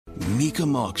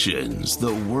Mecum Auctions,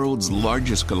 the world's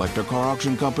largest collector car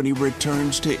auction company,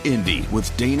 returns to Indy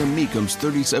with Dana Mecum's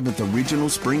 37th Regional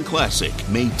Spring Classic,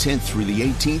 May 10th through the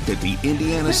 18th at the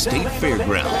Indiana State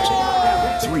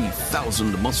Fairgrounds.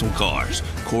 3,000 muscle cars,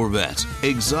 Corvettes,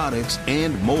 exotics,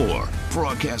 and more.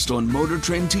 Broadcast on Motor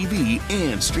Trend TV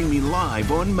and streaming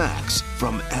live on Max.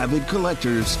 From avid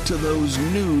collectors to those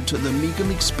new to the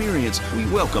Mecum experience, we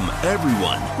welcome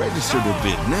everyone. Register to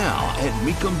bid now at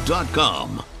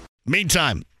Mecum.com.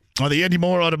 Meantime, on the Andy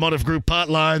Moore Automotive Group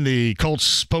hotline, the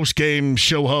Colts post-game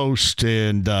show host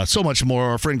and so much more,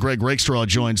 our friend Greg Rakestraw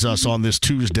joins us on this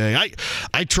Tuesday.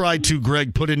 I tried to,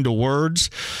 Greg, put into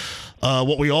words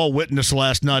what we all witnessed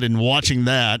last night in watching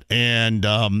that, and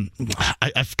I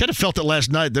kind of felt that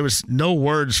last night there was no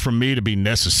words from me to be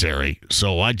necessary,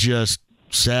 so I just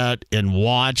sat and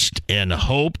watched and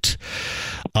hoped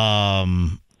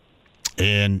and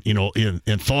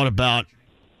thought about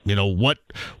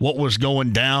what was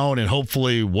going down and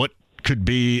hopefully what could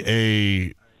be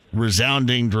a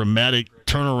resounding, dramatic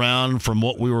turnaround from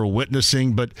what we were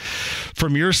witnessing. But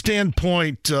from your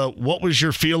standpoint, what was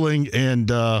your feeling, and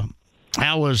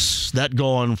how was that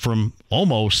going from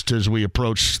almost as we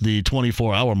approach the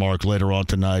 24-hour mark later on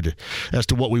tonight as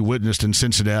to what we witnessed in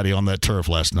Cincinnati on that turf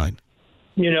last night?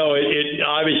 It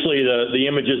obviously the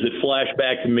images that flash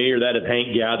back to me are that of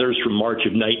Hank Gathers from March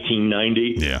of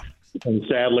 1990. Yeah. And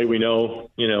sadly, we know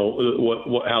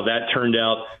how that turned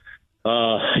out.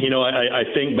 I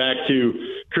think back to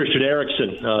Christian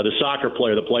Eriksen, the soccer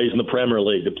player that plays in the Premier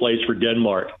League, that plays for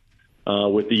Denmark,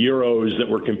 with the Euros that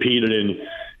were competed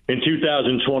in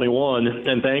 2021.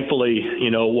 And thankfully,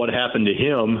 what happened to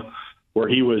him, where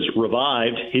he was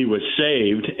revived, he was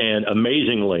saved, and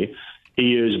amazingly,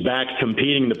 he is back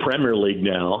competing in the Premier League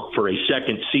now for a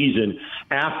second season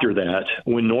after that,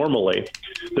 when normally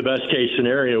the best case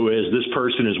scenario is this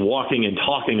person is walking and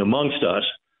talking amongst us,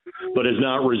 but is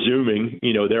not resuming,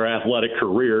 their athletic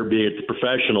career, be it at the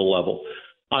professional level.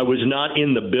 I was not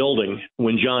in the building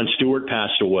when Jon Stewart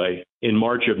passed away in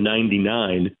March of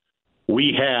 99.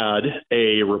 We had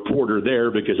a reporter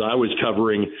there because I was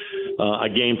covering a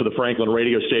game for the Franklin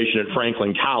radio station at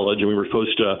Franklin College, and we were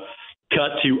supposed to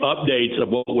cut to updates of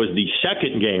what was the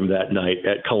second game that night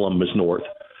at Columbus North,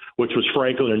 which was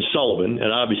Franklin and Sullivan.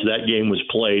 And obviously that game was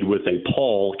played with a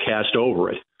pall cast over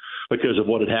it because of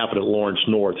what had happened at Lawrence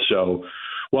North. So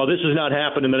while this has not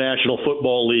happened in the National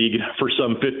Football League for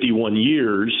some 51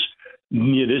 years,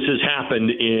 this has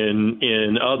happened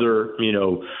in other,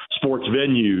 sports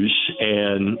venues.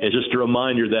 And it's just a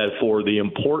reminder that for the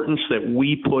importance that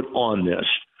we put on this,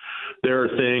 there are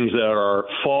things that are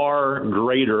far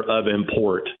greater of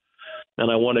import.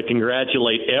 And I want to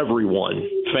congratulate everyone,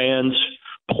 fans,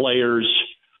 players,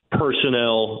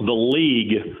 personnel, the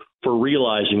league, for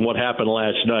realizing what happened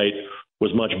last night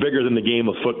was much bigger than the game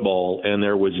of football, and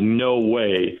there was no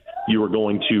way you were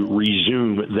going to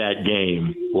resume that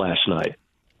game last night.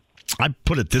 I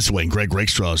put it this way, and Greg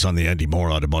Rakestraw is on the Andy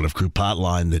Moore Automotive Group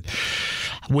hotline, that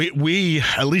we,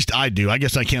 at least I do, I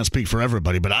guess I can't speak for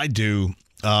everybody, but I do,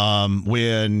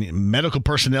 when medical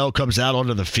personnel comes out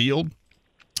onto the field,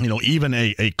 even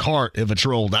a cart, if it's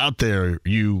rolled out there,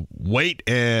 you wait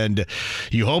and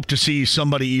you hope to see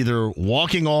somebody either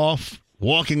walking off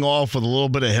with a little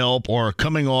bit of help, or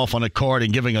coming off on a cart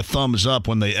and giving a thumbs up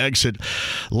when they exit.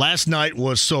 Last night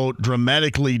was so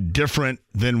dramatically different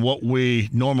than what we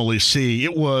normally see.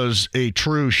 It was a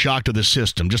true shock to the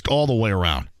system, just all the way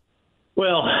around.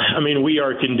 Well, we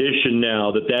are conditioned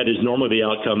now that is normally the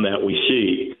outcome that we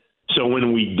see. So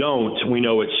when we don't, we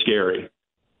know it's scary.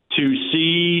 To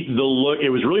see the look, it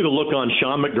was really the look on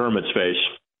Sean McDermott's face,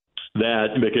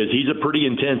 because he's a pretty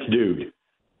intense dude.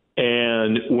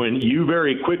 And when you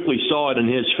very quickly saw it in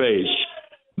his face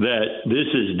that this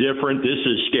is different, this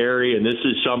is scary, and this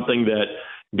is something that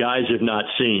guys have not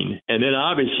seen. And then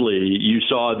obviously you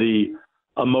saw the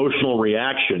emotional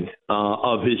reaction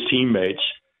of his teammates.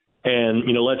 And,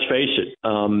 let's face it,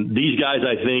 these guys,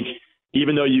 I think,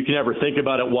 even though you can never think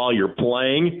about it while you're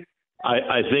playing,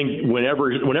 I think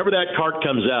whenever that cart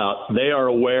comes out, they are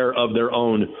aware of their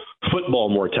own football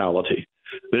mortality.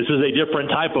 This is a different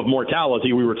type of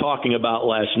mortality we were talking about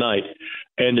last night.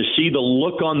 And to see the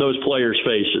look on those players'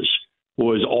 faces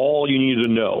was all you needed to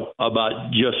know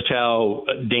about just how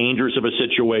dangerous of a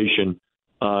situation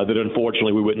that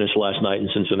unfortunately we witnessed last night in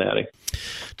Cincinnati.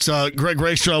 It's Greg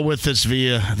Rakestraw with us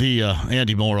via the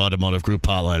Andy Moore Automotive Group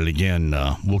hotline. And again,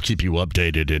 we'll keep you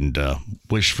updated and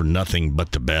wish for nothing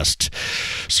but the best,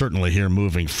 certainly here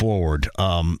moving forward.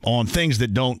 On things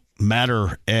that don't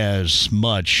matter as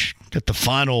much, got the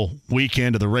final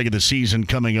weekend of the regular season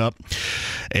coming up,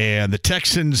 and the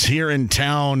Texans here in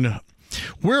town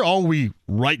Where are we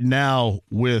right now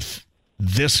with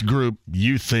this group,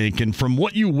 you think? And from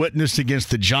what you witnessed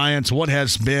against the Giants, what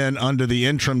has been under the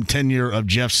interim tenure of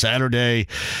Jeff Saturday,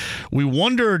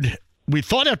 we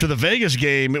thought after the Vegas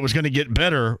game it was going to get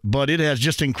better, but it has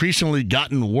just increasingly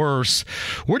gotten worse.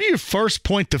 Where do you first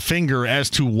point the finger as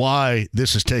to why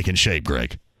this has taken shape,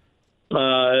 Greg?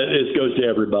 It goes to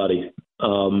everybody.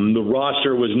 The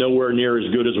roster was nowhere near as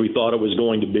good as we thought it was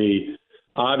going to be.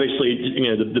 Obviously,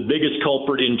 the biggest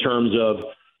culprit in terms of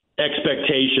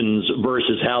expectations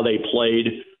versus how they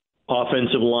played,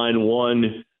 offensive line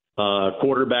 1,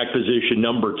 quarterback position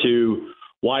number 2,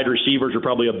 wide receivers are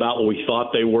probably about what we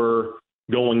thought they were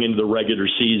going into the regular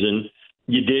season.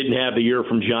 You didn't have the year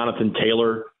from Jonathan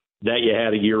Taylor that you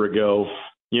had a year ago.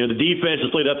 The defense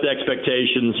has played up to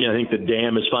expectations. I think the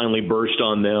dam has finally burst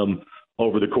on them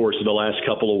over the course of the last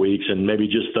couple of weeks, and maybe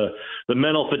just the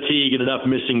mental fatigue and enough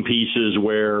missing pieces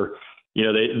where,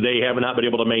 they have not been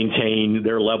able to maintain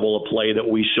their level of play that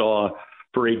we saw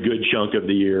for a good chunk of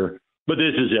the year. But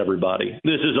this is everybody.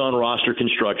 This is on roster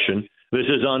construction. This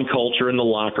is on culture in the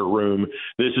locker room.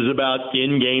 This is about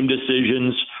in-game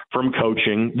decisions from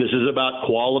coaching. This is about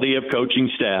quality of coaching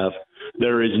staff.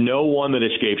 There is no one that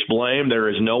escapes blame. There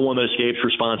is no one that escapes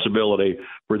responsibility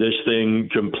for this thing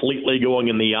completely going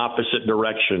in the opposite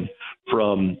direction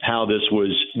from how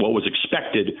what was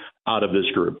expected out of this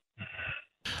group.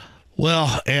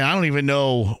 Well, and I don't even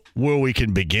know where we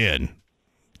can begin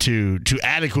to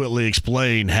adequately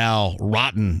explain how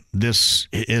rotten this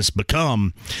has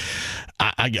become.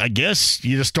 I guess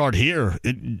you just start here.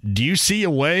 Do you see a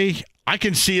way? I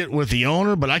can see it with the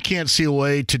owner, but I can't see a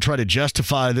way to try to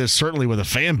justify this, certainly with a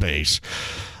fan base,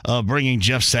 bringing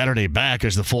Jeff Saturday back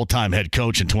as the full-time head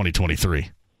coach in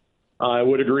 2023. I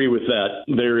would agree with that.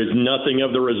 There is nothing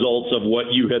of the results of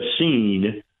what you have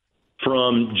seen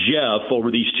from Jeff over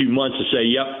these 2 months to say,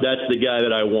 yep, that's the guy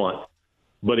that I want.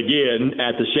 But again,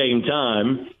 at the same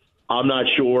time, I'm not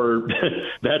sure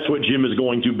that's what Jim is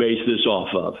going to base this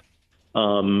off of.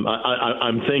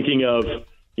 I'm thinking of,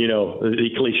 the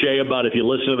cliche about if you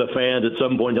listen to the fans at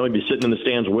some point, don't be sitting in the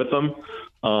stands with them.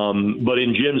 But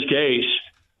in Jim's case,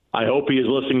 I hope he is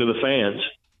listening to the fans,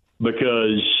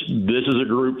 because this is a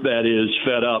group that is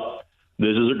fed up.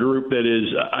 This is a group that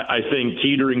is, I think,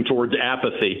 teetering towards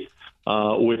apathy,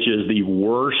 which is the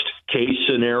worst case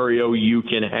scenario you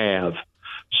can have.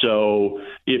 So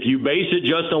if you base it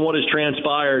just on what has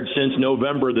transpired since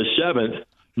November the 7th,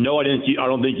 no, I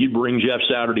don't think you'd bring Jeff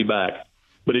Saturday back.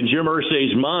 But in Jim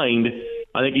Irsay's mind,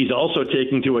 I think he's also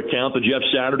taking into account that Jeff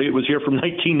Saturday was here from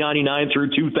 1999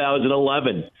 through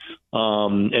 2011.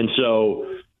 And so,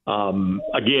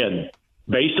 again,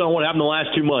 based on what happened the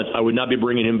last 2 months, I would not be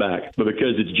bringing him back. But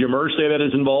because it's Jim Irsay that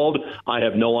is involved, I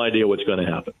have no idea what's going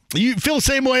to happen. You feel the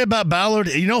same way about Ballard?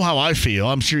 You know how I feel.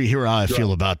 I'm sure you hear how I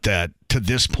feel about that. To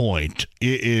this point,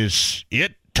 is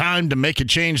it time to make a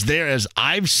change there, as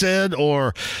I've said,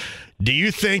 or do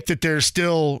you think that there's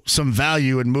still some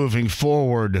value in moving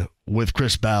forward with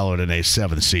Chris Ballard in a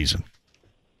 7th season?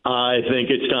 I think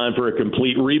it's time for a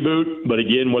complete reboot. But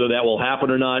again, whether that will happen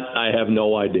or not, I have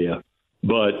no idea.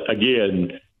 But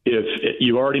again, if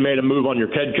you've already made a move on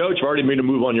your head coach, you've already made a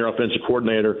move on your offensive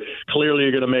coordinator, clearly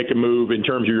you're going to make a move in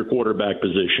terms of your quarterback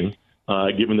position,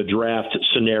 given the draft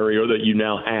scenario that you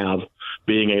now have,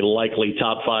 being a likely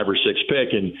top 5 or 6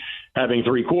 pick and having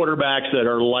 3 quarterbacks that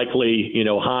are likely,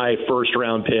 high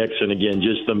first-round picks. And again,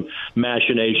 just the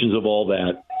machinations of all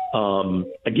that.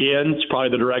 Again, it's probably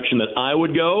the direction that I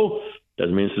would go.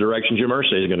 Doesn't mean it's the direction Jim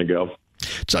Irsay is going to go.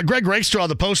 So Greg Rakestraw,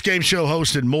 the post-game show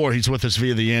host and more. He's with us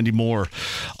via the Andy Moore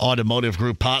Automotive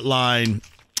Group hotline.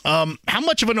 How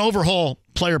much of an overhaul,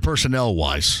 player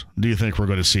personnel-wise, do you think we're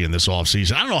going to see in this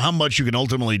offseason? I don't know how much you can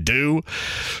ultimately do,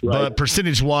 but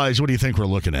percentage-wise, what do you think we're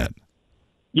looking at?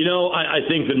 I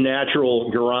think the natural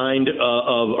grind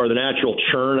or the natural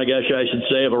churn, I guess I should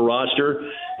say, of a roster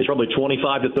is probably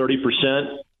 25 to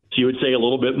 30%. So you would say a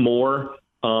little bit more.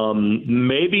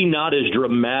 Maybe not as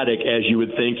dramatic as you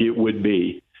would think it would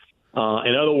be.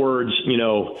 In other words,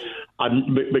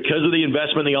 because of the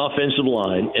investment in the offensive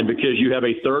line and because you have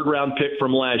a 3rd-round pick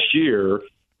from last year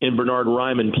in Bernard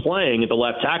Ryman playing at the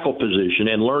left tackle position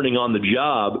and learning on the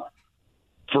job,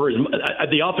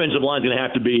 the offensive line is going to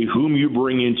have to be whom you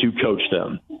bring in to coach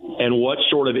them and what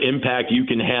sort of impact you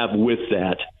can have with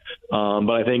that.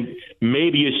 But I think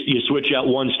maybe you switch out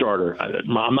one starter.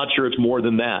 I'm not sure it's more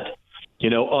than that.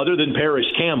 Other than Paris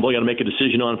Campbell, you got to make a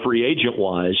decision on free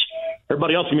agent-wise.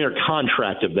 Everybody else can be under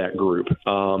contract of that group,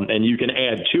 and you can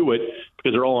add to it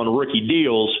because they're all on rookie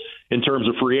deals in terms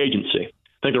of free agency.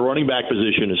 I think the running back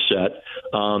position is set.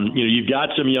 You've got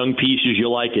some young pieces you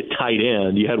like at tight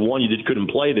end. You had one you just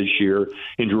couldn't play this year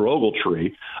in Drew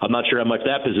Ogletree. I'm not sure how much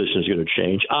that position is going to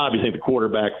change. Obviously, I think the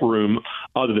quarterback room,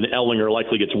 other than Ellinger,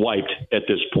 likely gets wiped at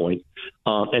this point.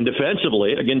 And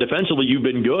defensively, you've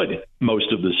been good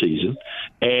most of the season.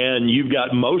 And you've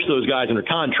got most of those guys under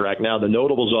contract. Now, the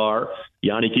notables are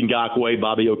Yannick Ngakoue,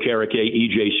 Bobby Okereke,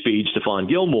 E.J. Speed, Stephon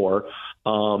Gilmore.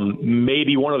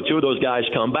 Maybe one or two of those guys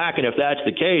come back, and if that's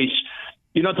the case,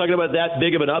 you're not talking about that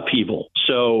big of an upheaval.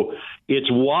 So it's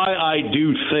why I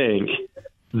do think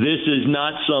this is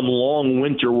not some long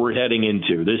winter we're heading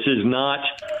into. This is not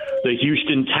the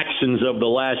Houston Texans of the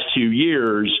last 2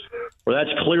 years, where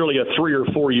that's clearly a 3 or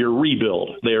 4 year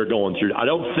rebuild they are going through. I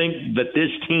don't think that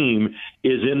this team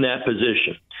is in that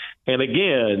position. And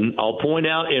again, I'll point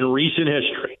out in recent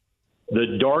history,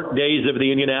 the dark days of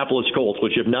the Indianapolis Colts,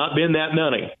 which have not been that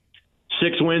many.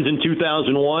 6 wins in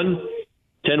 2001,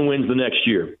 10 wins the next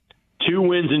year. 2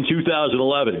 wins in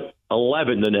 2011,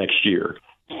 11 the next year.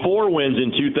 4 wins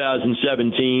in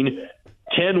 2017,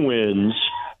 10 wins,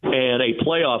 and a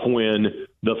playoff win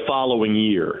the following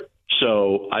year.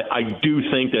 So I do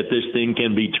think that this thing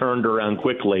can be turned around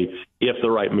quickly if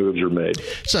the right moves are made.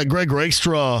 So Greg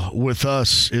Rakestraw with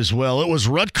us as well. It was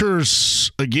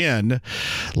Rutgers again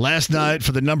last night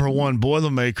for the number 1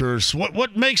 Boilermakers.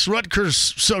 What makes Rutgers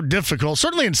so difficult,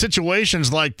 certainly in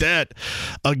situations like that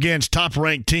against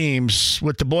top-ranked teams,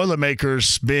 with the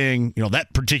Boilermakers being,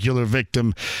 that particular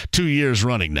victim 2 years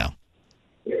running now?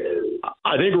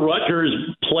 I think Rutgers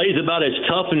plays about as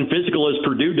tough and physical as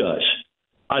Purdue does.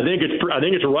 I think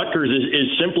it's Rutgers is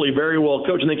simply very well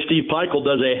coached. I think Steve Peichel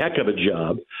does a heck of a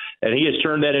job, and he has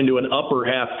turned that into an upper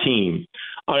half team.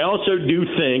 I also do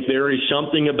think there is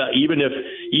something about even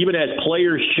as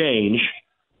players change,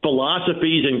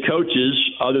 philosophies and coaches,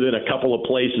 other than a couple of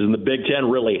places in the Big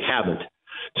Ten, really haven't.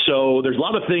 So there's a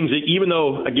lot of things that, even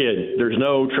though, again, there's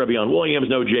no Trevion Williams,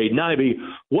 no Jaden Ivey,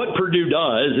 what Purdue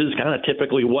does is kind of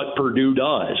typically what Purdue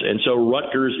does. And so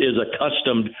Rutgers is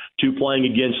accustomed to playing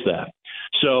against that.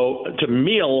 So to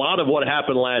me, a lot of what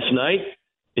happened last night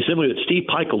is simply that Steve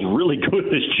Peichel's really good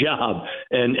at his job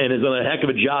and has done a heck of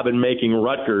a job in making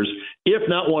Rutgers, if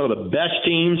not one of the best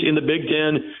teams in the Big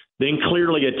Ten, then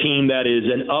clearly a team that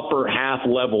is an upper half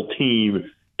level team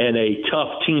and a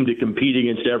tough team to compete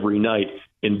against every night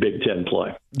in Big Ten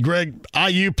play. Greg,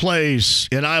 IU plays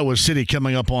in Iowa City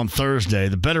coming up on Thursday.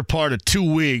 The better part of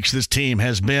 2 weeks, this team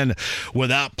has been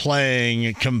without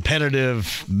playing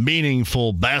competitive,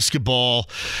 meaningful basketball.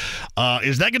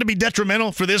 Is that going to be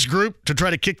detrimental for this group to try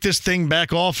to kick this thing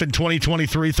back off in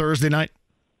 2023 Thursday night?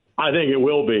 I think it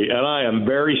will be, and I am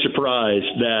very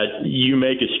surprised that you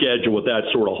make a schedule with that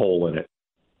sort of hole in it.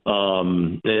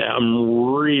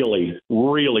 I'm really,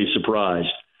 really surprised.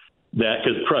 That,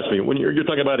 because trust me, when you're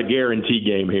talking about a guarantee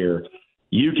game here,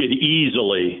 you could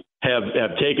easily have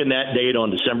taken that date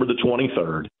on December the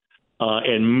 23rd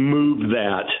and moved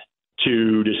that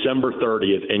to December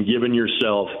 30th and given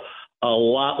yourself a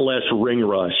lot less ring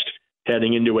rust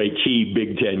heading into a key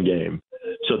Big Ten game.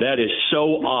 So that is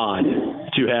so odd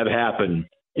to have happen.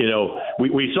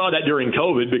 We saw that during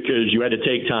COVID because you had to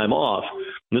take time off.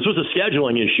 And this was a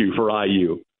scheduling issue for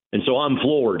IU. And so I'm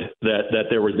floored that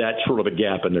there was that sort of a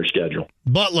gap in their schedule.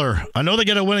 Butler, I know they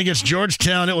got a win against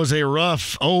Georgetown. It was a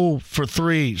rough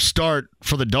 0-for-3 start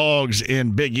for the Dogs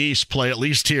in Big East play, at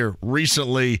least here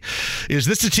recently. Is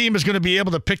this a team that's going to be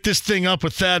able to pick this thing up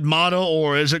with Thad Matta,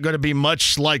 or is it going to be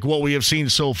much like what we have seen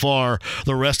so far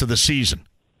the rest of the season?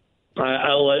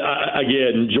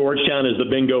 Again, Georgetown is the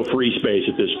bingo free space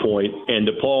at this point, and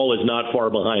DePaul is not far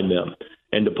behind them.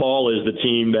 And DePaul is the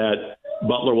team that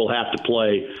Butler will have to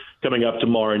play coming up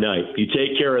tomorrow night. You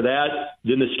take care of that,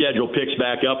 then the schedule picks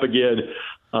back up again.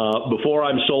 Before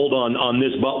I'm sold on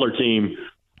this Butler team,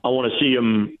 I want to see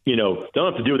them,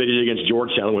 don't have to do what they did against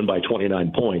Georgetown and win by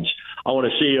 29 points. I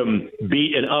want to see them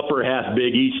beat an upper half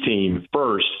Big East team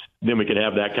first. Then we can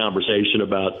have that conversation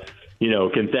about,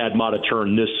 can Thad Matta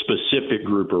turn this specific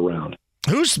group around?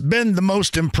 Who's been the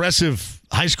most impressive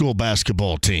high school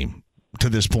basketball team to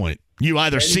this point? You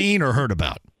either seen or heard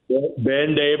about?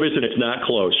 Ben Davis, and it's not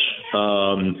close.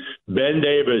 Ben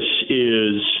Davis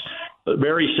is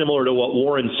very similar to what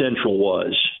Warren Central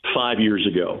was 5 years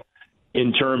ago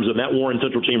in terms of that Warren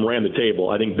Central team ran the table.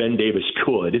 I think Ben Davis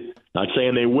could. Not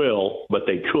saying they will, but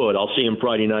they could. I'll see him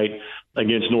Friday night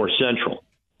against North Central.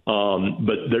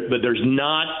 But there's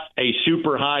not a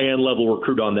super high-end level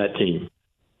recruit on that team.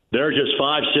 There are just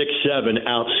 5, 6, 7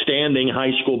 outstanding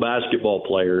high school basketball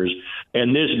players,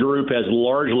 and this group has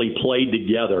largely played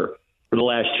together for the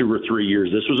last 2 or 3 years.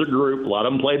 This was a group, a lot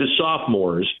of them played as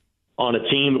sophomores on a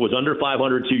team that was under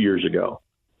 500 2 years ago.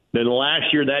 Then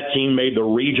last year, that team made the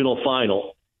regional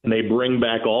final, and they bring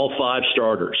back all 5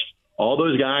 starters. All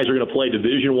those guys are going to play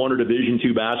Division I or Division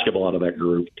II basketball out of that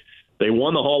group. They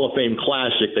won the Hall of Fame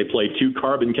Classic. They played 2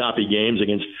 carbon copy games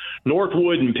against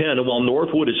Northwood and Penn. And while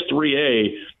Northwood is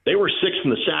 3A, they were 6th in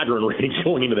the Sagarin ratings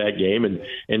going into that game, and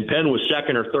Penn was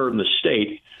 2nd or 3rd in the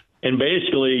state. And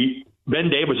basically, Ben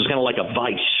Davis was kind of like a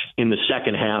vice in the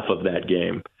second half of that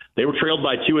game. They were trailed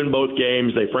by 2 in both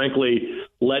games. They frankly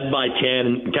led by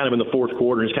 10 kind of in the fourth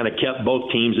quarter and just kind of kept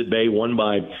both teams at bay, won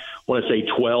by, I want to say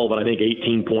 12 and I think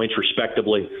 18 points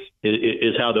respectively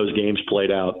is how those games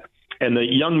played out. And the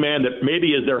young man that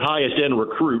maybe is their highest end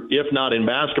recruit, if not in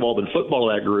basketball, but in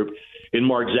football, that group, in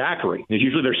Mark Zachary. He's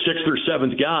usually their 6th or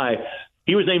 7th guy.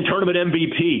 He was named tournament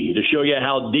MVP to show you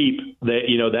how deep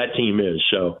that team is.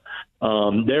 So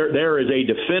there is a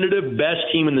definitive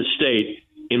best team in the state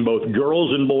in both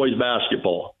girls and boys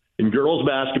basketball. In girls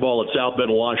basketball at South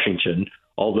Bend, Washington,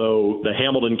 although the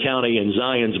Hamilton County and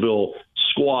Zionsville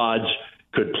squads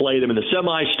could play them in the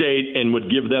semi-state and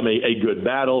would give them a good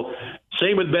battle.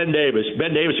 Same with Ben Davis.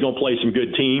 Ben Davis is going to play some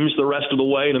good teams the rest of the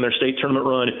way in their state tournament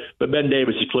run, but Ben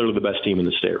Davis is clearly the best team in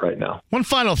the state right now. One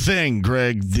final thing,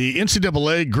 Greg. The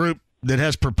NCAA group that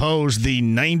has proposed the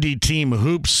 90-team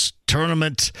hoops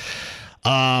tournament,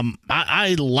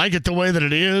 I like it the way that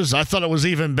it is. I thought it was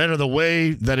even better the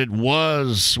way that it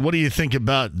was. What do you think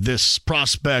about this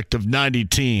prospect of 90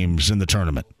 teams in the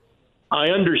tournament? I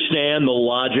understand the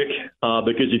logic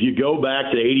because if you go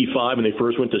back to 85 and they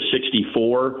first went to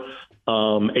 64,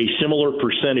 a similar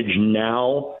percentage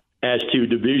now as to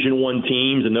Division I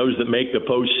teams and those that make the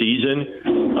postseason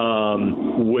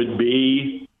would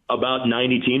be about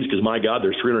 90 teams because, my God,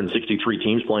 there's 363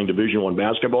 teams playing Division I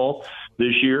basketball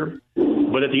this year.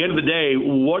 But at the end of the day,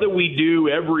 what do we do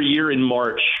every year in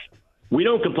March? We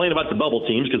don't complain about the bubble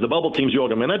teams because the bubble teams, you all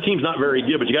go, man, that team's not very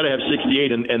good, but you got to have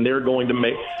 68, and they're going to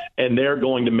make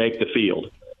the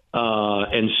field.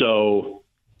 And so,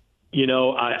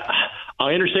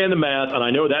 I understand the math, and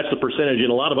I know that's the percentage in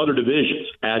a lot of other divisions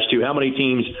as to how many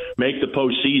teams make the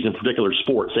postseason in particular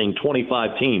sports, saying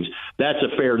 25 teams. That's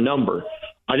a fair number.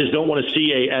 I just don't want to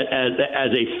see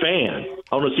as a fan,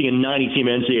 I want to see a 90-team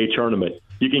NCAA tournament.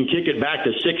 You can kick it back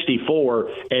to 64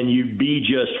 and you'd be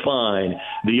just fine.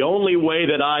 The only way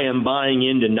that I am buying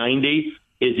into 90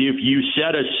 is if you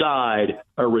set aside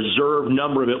a reserve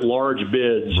number of at-large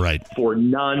bids for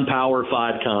non-Power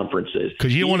 5 conferences.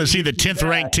 Because you want to see the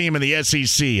 10th-ranked team in the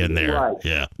SEC in there. Right.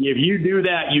 Yeah. If you do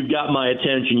that, you've got my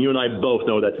attention. You and I both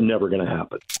know that's never going to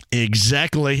happen.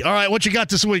 Exactly. All right, what you got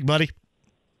this week, buddy?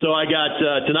 So I got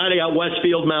tonight I got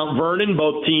Westfield, Mount Vernon,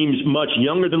 both teams much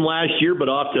younger than last year, but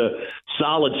off to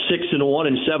solid 6-1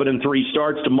 and 7-3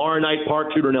 starts. Tomorrow night,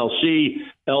 Park Tudor and LC.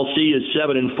 LC is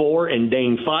 7-4, and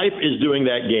Dane Fife is doing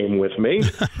that game with me.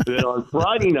 Then on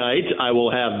Friday night, I will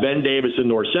have Ben Davis and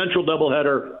North Central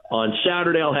doubleheader. On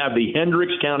Saturday, I'll have the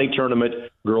Hendricks County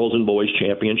Tournament girls and boys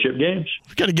championship games.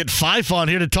 We've got to get Fife on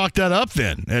here to talk that up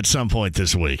then at some point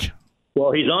this week.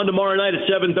 Well, he's on tomorrow night at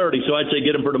 7:30, so I'd say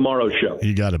get him for tomorrow's show.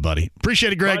 You got it, buddy.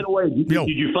 Appreciate it, Greg. By the way,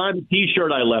 did you find the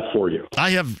T-shirt I left for you? I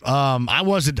have.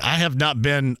 I have not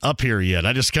been up here yet.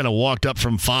 I just kind of walked up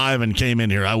from 5 and came in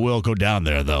here. I will go down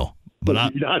there though.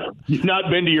 But you've not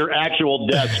been to your actual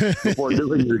desk before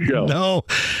doing your show. No,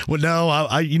 well, no.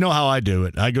 I you know how I do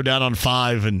it. I go down on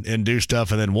 5 and do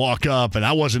stuff, and then walk up. And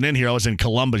I wasn't in here. I was in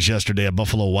Columbus yesterday at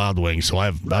Buffalo Wild Wings, so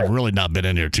I've really not been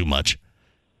in here too much.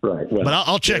 Right. Well, but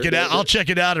I'll check it out. I'll check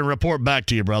it out and report back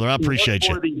to you, brother. I appreciate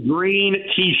you. For the green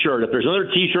T-shirt. If there's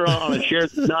another T-shirt on a chair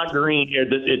that's not green,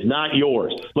 it's not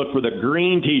yours. Look for the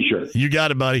green T-shirt. You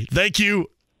got it, buddy. Thank you.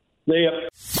 See ya.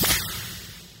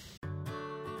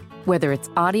 Whether it's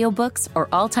audiobooks or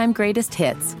all-time greatest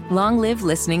hits, long live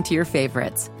listening to your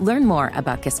favorites. Learn more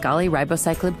about Kisqali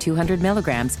Ribociclib 200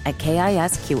 milligrams at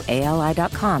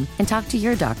KISQALI.com and talk to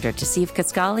your doctor to see if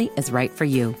Kisqali is right for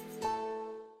you.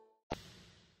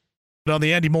 On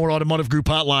the Andy Moore Automotive Group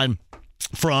hotline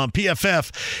from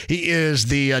PFF, he is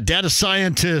the data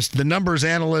scientist, the numbers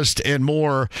analyst, and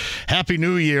more. Happy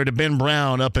New Year to Ben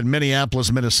Brown up in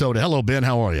Minneapolis, Minnesota. Hello, Ben.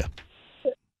 How are you?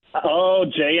 Oh,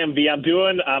 JMV,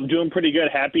 I'm doing pretty good.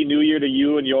 Happy New Year to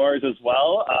you and yours as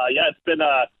well. It's been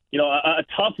a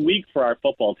tough week for our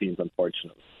football teams,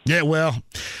 unfortunately. Yeah, well,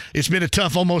 it's been a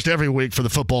tough almost every week for the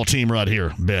football team right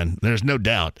here, Ben. There's no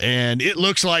doubt. And it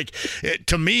looks like,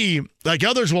 to me, like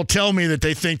others will tell me that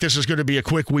they think this is going to be a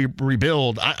quick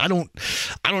rebuild. I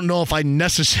don't know if I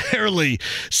necessarily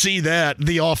see that.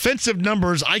 The offensive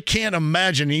numbers, I can't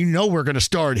imagine. We're going to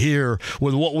start here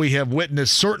with what we have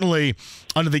witnessed, certainly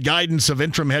under the guidance of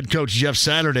interim head coach Jeff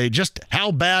Saturday. Just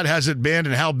how bad has it been,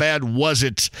 and how bad was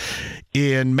it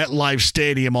in MetLife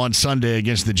Stadium on Sunday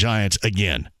against the Giants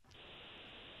again?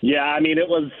 Yeah, I mean, it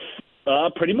was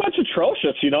pretty much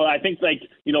atrocious. I think,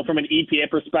 from an EPA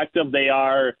perspective, they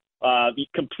are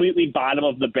completely bottom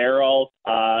of the barrel,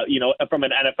 from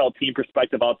an NFL team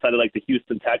perspective outside of the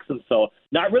Houston Texans. So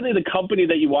not really the company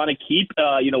that you want to keep,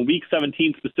 week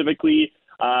 17 specifically.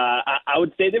 I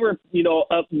would say they were,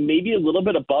 maybe a little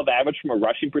bit above average from a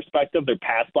rushing perspective. Their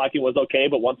pass blocking was okay,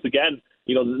 but once again,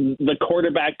 the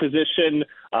quarterback position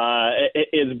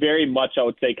is very much, I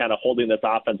would say, kind of holding this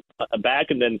offense back.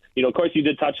 And then, of course, you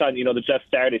did touch on, the Jeff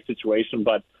Saturday situation,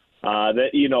 but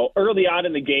early on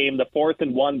in the game, the 4th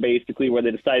and 1, basically, where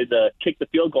they decided to kick the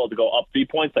field goal to go up 3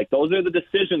 points, those are the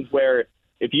decisions where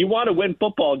if you want to win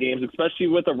football games, especially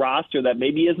with a roster that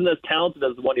maybe isn't as talented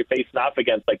as the one you're facing off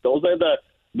against, those are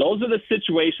the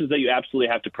situations that you absolutely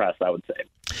have to press, I would say.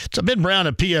 So Ben Brown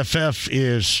at PFF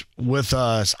is with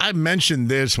us. I mentioned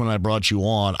this when I brought you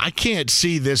on. I can't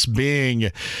see this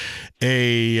being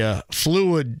a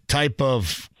fluid type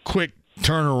of quick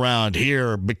turnaround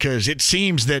here, because it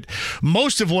seems that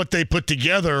most of what they put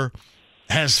together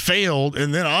has failed,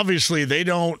 and then obviously they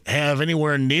don't have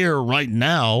anywhere near right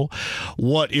now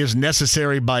what is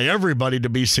necessary by everybody to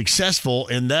be successful,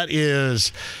 and that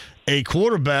is a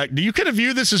quarterback. Do you kind of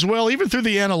view this as well, even through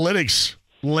the analytics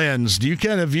lens? Do you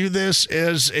kind of view this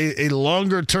as a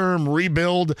longer-term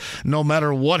rebuild no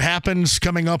matter what happens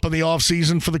coming up in the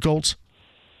offseason for the Colts?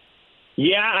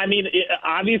 Yeah, I mean,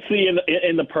 obviously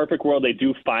in the perfect world, they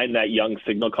do find that young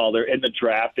signal caller in the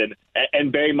draft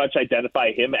and very much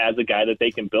identify him as a guy that they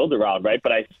can build around, right?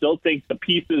 But I still think the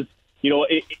pieces,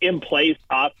 in place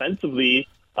offensively,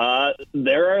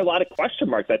 there are a lot of question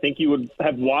marks. I think you would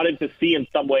have wanted to see in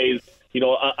some ways,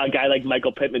 a guy like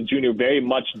Michael Pittman Jr. very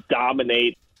much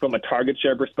dominate from a target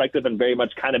share perspective and very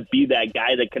much kind of be that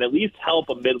guy that can at least help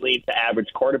a mid-lane to average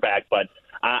quarterback. But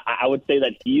I would say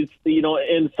that he's,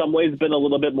 in some ways been a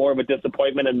little bit more of a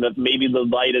disappointment, and that maybe the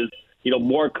light is,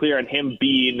 more clear on him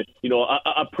being,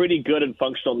 a pretty good and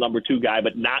functional number 2 guy,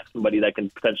 but not somebody that can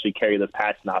potentially carry this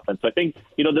passing offense. So I think,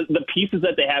 the pieces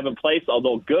that they have in place,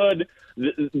 although good,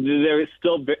 there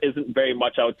still isn't very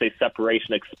much, I would say,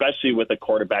 separation, especially with a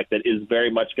quarterback that is very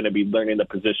much going to be learning the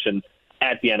position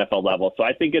at the NFL level. So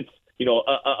I think it's,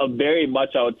 a very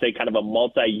much, I would say, kind of a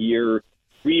multi-year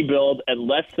rebuild,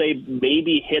 unless they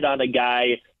maybe hit on a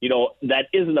guy, that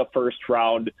isn't a first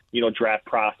round, draft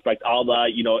prospect, all the,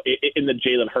 in the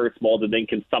Jalen Hurts mold, and then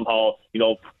can somehow,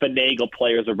 finagle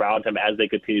players around him as they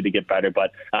continue to get better.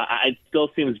 But it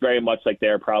still seems very much like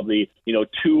they're probably,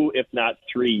 2, if not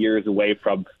 3 years away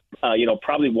from,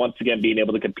 probably once again being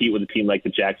able to compete with a team like the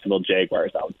Jacksonville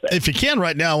Jaguars, I would say. If you can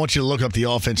right now, I want you to look up the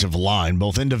offensive line,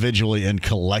 both individually and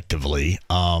collectively.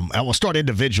 And we'll start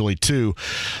individually, too,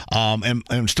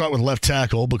 and start with left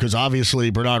tackle, because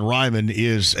obviously Bernhard Raimann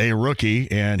is a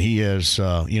rookie, and he has,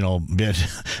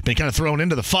 been kind of thrown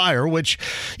into the fire, which,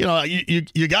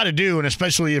 you got to do, and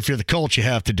especially if you're the Colts, you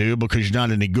have to do, because you're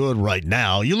not any good right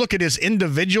now. You look at his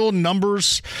individual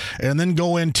numbers and then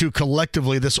go into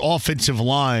collectively this offensive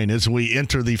line as we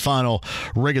enter the final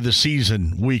regular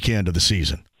season weekend of the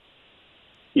season.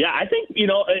 Yeah, I think,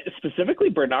 specifically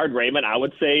Bernhard Raimann, I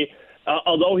would say,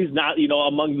 although he's not,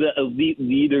 among the elite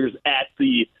leaders at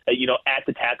the, at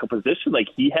the tackle position,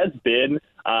 he has been,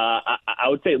 I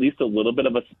would say, at least a little bit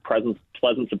of a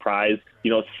pleasant surprise,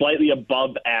 slightly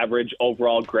above average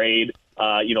overall grade,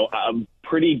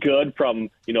 pretty good from,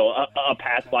 a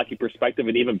pass blocking perspective,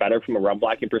 and even better from a run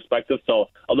blocking perspective. So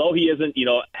although he isn't,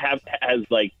 has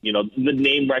the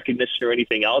name recognition or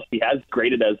anything else, he has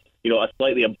graded as, a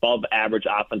slightly above average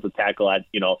offensive tackle at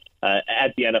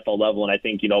the NFL level. And I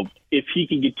think, if he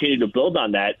can continue to build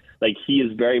on that, he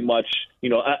is very much,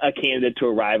 a candidate to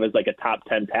arrive as a top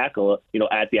 10 tackle,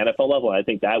 at the NFL level. And I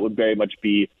think that would very much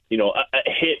be, a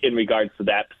hit in regards to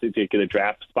that particular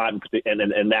draft spot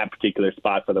and that particular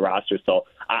spot for the roster. So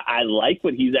I like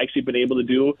what he's actually been able to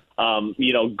do,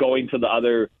 going to the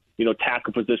other,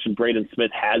 tackle position. Braden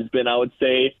Smith has been, I would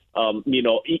say,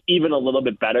 even a little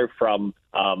bit better from,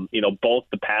 both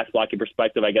the pass blocking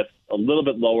perspective, I guess a little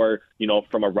bit lower,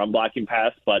 from a run blocking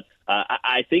pass. But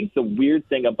I think the weird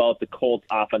thing about the Colts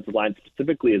offensive line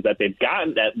specifically is that they've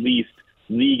gotten at least,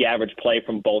 league average play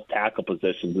from both tackle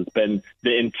positions. It's been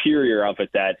the interior of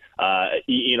it that,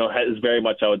 has very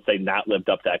much, I would say, not lived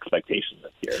up to expectations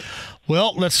this year.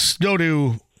 Well, let's go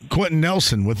to Quentin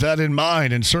Nelson with that in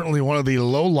mind, and certainly one of the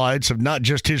lowlights of not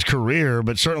just his career,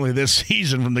 but certainly this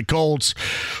season from the Colts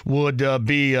would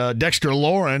be Dexter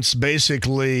Lawrence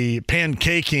basically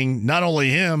pancaking not only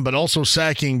him, but also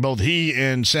sacking both he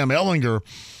and Sam Ehlinger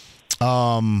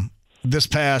this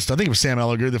past, I think it was Sam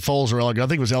Ehlinger, the Foles or Ehlinger. I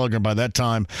think it was Ehlinger by that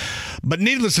time. But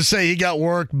needless to say, he got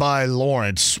worked by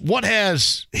Lawrence. What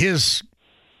has his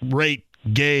rate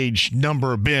gauge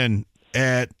number been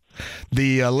at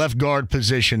the left guard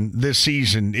position this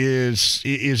season? Is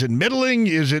it middling?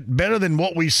 Is it better than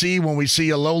what we see when we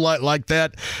see a low light like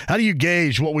that? How do you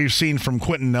gauge what we've seen from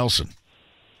Quentin Nelson?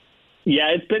 Yeah,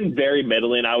 it's been very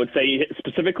middling. I would say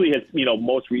specifically his,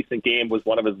 most recent game was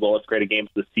one of his lowest graded games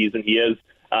this season. He is,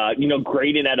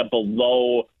 grading at a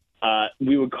below,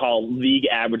 we would call league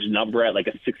average number at like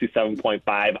a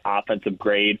 67.5 offensive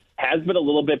grade. Has been a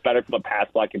little bit better from a pass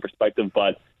blocking perspective,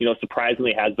 but,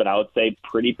 surprisingly has been, I would say,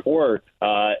 pretty poor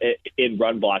in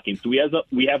run blocking. So we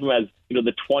have him as,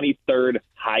 the 23rd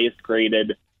highest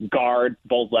graded guard,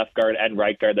 both left guard and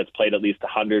right guard, that's played at least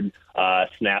 100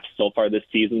 snaps so far this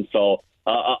season. So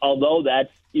although that's,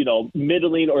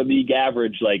 middling or league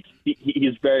average, like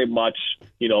he's very much,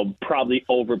 probably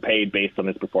overpaid based on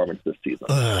his performance this season.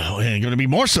 And going to be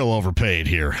more so overpaid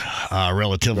here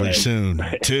relatively soon,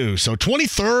 too. So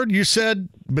 23rd, you said,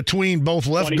 between both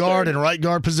left 23rd. Guard and right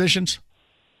guard positions?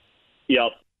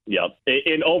 Yep.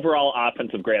 In overall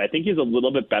offensive grade, I think he's a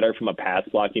little bit better from a pass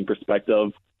blocking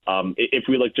perspective. If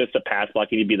we look just at pass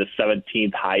blocking, he'd be the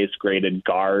 17th highest graded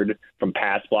guard from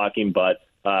pass blocking, but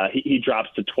he drops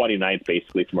to 29th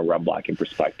basically from a run blocking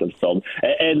perspective. So,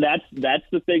 and that's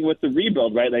the thing with the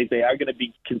rebuild, right? Like they are going to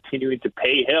be continuing to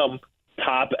pay him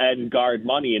top end guard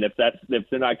money, and if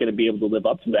they're not going to be able to live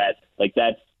up to that, like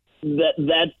that's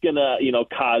gonna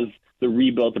cause the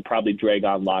rebuild to probably drag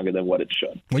on longer than what it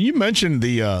should. Well, you mentioned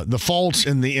the faults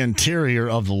in the interior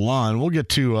of the line. We'll get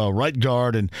to right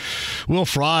guard and Will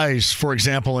Fries, for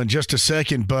example, in just a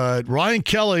second. But Ryan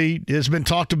Kelly has been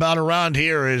talked about around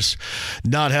here as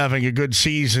not having a good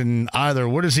season either.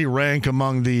 Where does he rank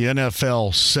among the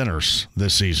NFL centers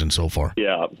this season so far?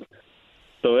 Yeah.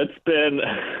 So it's been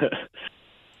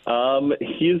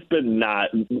he's been not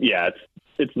 –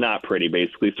 it's not pretty,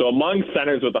 basically. So among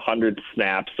centers with 100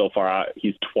 snaps so far,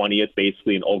 he's 20th,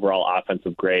 basically, in overall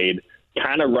offensive grade,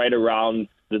 kind of right around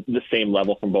the same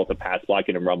level from both a pass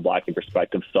blocking and run blocking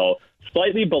perspective. So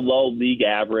slightly below league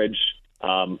average.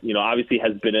 Obviously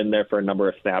has been in there for a number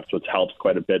of snaps, which helps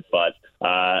quite a bit. But,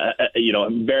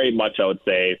 very much, I would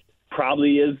say,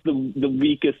 probably is the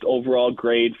weakest overall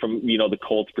grade from, the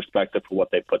Colts' perspective for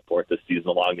what they put forth this season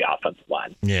along the offensive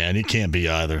line. Yeah, and it can't be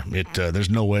either. There's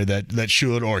no way that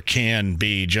should or can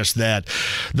be just that.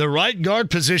 The right guard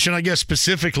position, I guess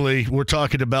specifically, we're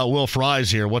talking about Will Fries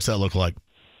here. What's that look like?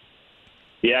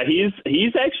 Yeah,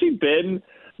 he's actually been,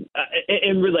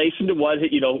 in relation to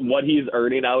what he's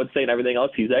earning, I would say, and everything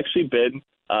else, he's actually been,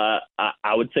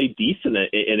 I would say, decent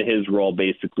in his role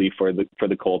basically for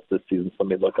the Colts this season. So let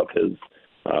me look up his.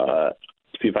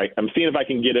 I'm seeing if I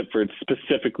can get it for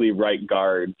specifically right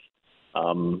guard.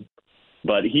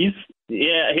 But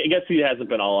I guess he hasn't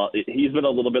been he's been a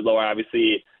little bit lower.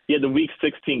 Obviously, he had the Week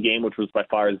 16 game, which was by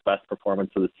far his best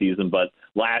performance of the season. But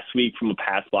last week, from a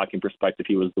pass blocking perspective,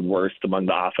 he was the worst among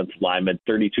the offensive linemen.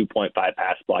 32.5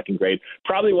 pass blocking grade,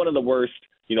 probably one of the worst,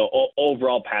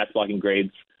 overall pass blocking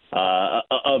grades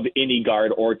of any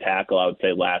guard or tackle, I would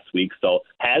say, last week. So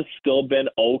has still been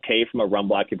okay from a run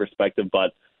blocking perspective,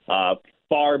 but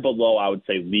far below, I would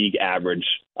say, league average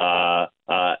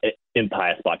in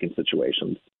pass blocking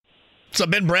situations. So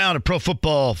Ben Brown at Pro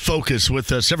Football Focus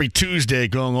with us every Tuesday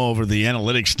going over the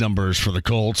analytics numbers for the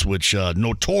Colts, which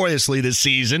notoriously this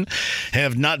season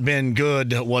have not been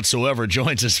good whatsoever.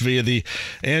 Joins us via the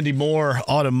Andy Moore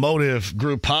Automotive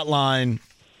Group hotline.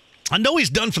 I know he's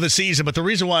done for the season, but the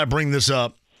reason why I bring this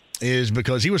up is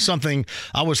because he was something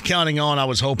I was counting on, I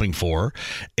was hoping for,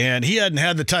 and he hadn't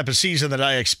had the type of season that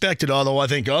I expected, although I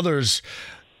think others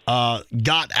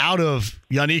got out of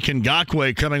Yannick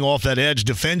Ngakoue coming off that edge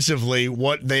defensively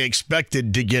what they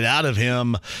expected to get out of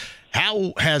him.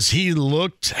 How has he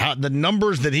looked, the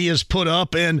numbers that he has put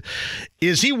up, and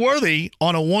is he worthy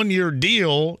on a one-year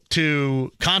deal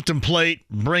to contemplate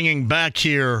bringing back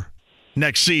here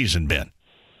next season, Ben?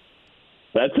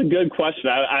 That's a good question.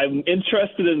 I'm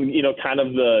interested in, kind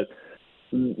of the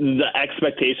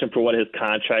expectation for what his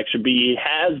contract should be. He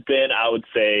has been, I would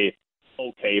say,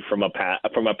 okay from a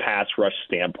pass rush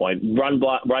standpoint. Run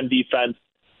defense,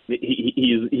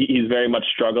 he's very much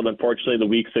struggled. Unfortunately, the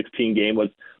Week 16 game was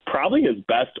probably his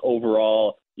best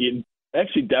overall,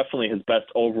 actually definitely his best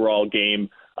overall game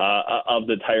of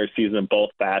the entire season in both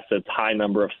facets, high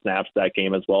number of snaps that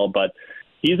game as well. But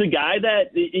he's a guy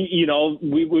that,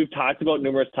 we've talked about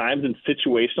numerous times in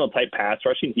situational type pass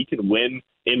rushing. He can win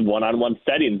in one-on-one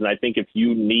settings. And I think if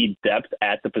you need depth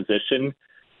at the position,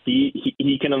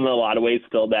 he can in a lot of ways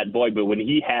fill that void. But when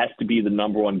he has to be the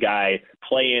number one guy,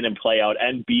 play in and play out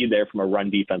and be there from a run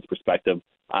defense perspective,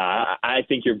 I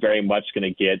think you're very much going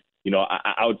to get,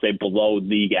 I would say below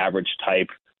league average type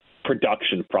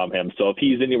production from him. So if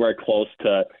he's anywhere close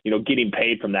to, getting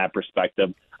paid from that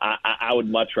perspective, I would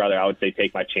much rather, I would say,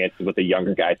 take my chances with a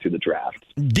younger guy through the draft.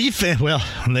 Defense, well,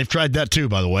 they've tried that too,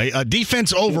 by the way.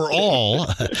 Defense overall,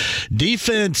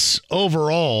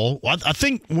 I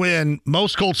think when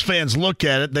most Colts fans look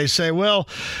at it, they say, well,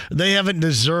 they haven't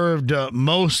deserved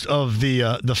most of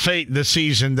the fate this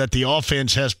season that the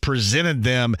offense has presented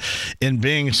them in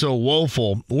being so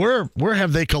woeful. Where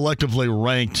have they collectively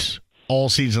ranked all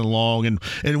season long,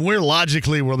 and where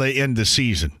logically will they end the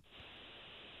season?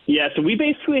 Yeah, so we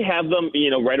basically have them,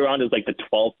 right around as like the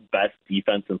 12th best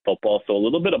defense in football, so a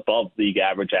little bit above league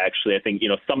average, actually. I think,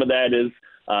 some of that is,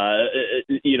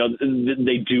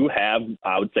 they do have,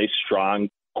 I would say, strong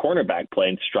cornerback play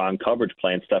and strong coverage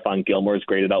play, and Stephon Gilmore's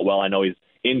graded out well. I know he's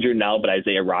injured now, but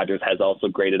Isaiah Rodgers has also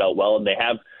graded out well, and they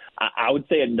have, I would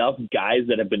say, enough guys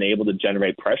that have been able to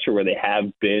generate pressure where they have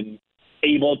been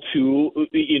able to,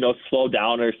 slow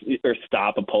down or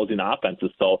stop opposing offenses.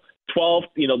 So 12th,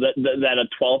 that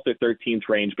a 12th or 13th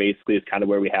range basically is kind of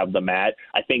where we have them at.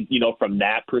 I think, from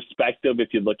that perspective, if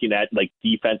you're looking at like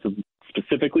defensive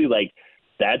specifically, like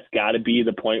that's got to be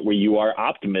the point where you are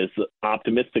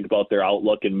optimistic about their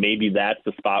outlook. And maybe that's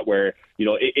the spot where,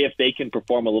 if they can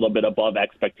perform a little bit above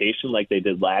expectation like they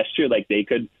did last year, like they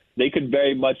could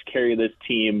very much carry this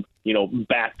team,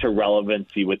 back to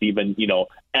relevancy with even,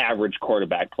 average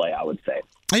quarterback play, I would say.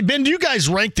 Hey, Ben, do you guys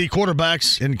rank the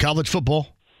quarterbacks in college football?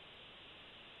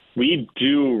 We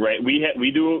do, right? We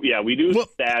do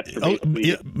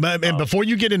stats. And before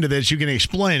you get into this, you can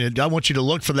explain it. I want you to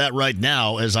look for that right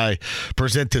now as I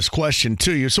present this question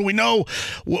to you. So we know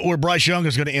where Bryce Young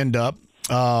is going to end up.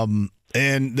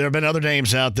 And there have been other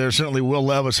names out there. Certainly Will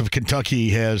Levis of Kentucky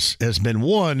has been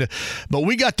one. But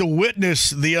we got to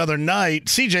witness the other night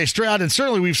C.J. Stroud, and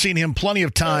certainly we've seen him plenty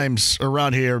of times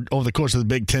around here over the course of the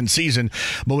Big Ten season.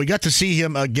 But we got to see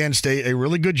him against a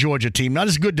really good Georgia team. Not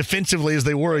as good defensively as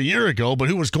they were a year ago, but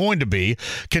who was going to be,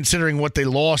 considering what they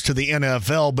lost to the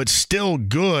NFL, but still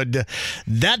good.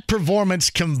 That performance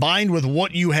combined with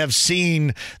what you have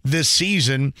seen this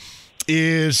season,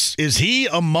 Is he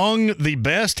among the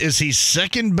best? Is he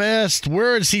second best?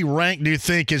 Where is he ranked, do you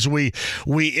think, as we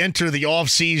enter the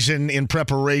offseason in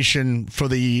preparation for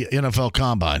the NFL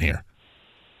Combine here?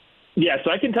 Yeah,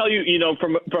 so I can tell you,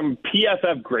 from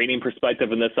PFF grading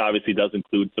perspective, and this obviously does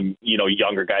include some,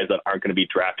 younger guys that aren't going to be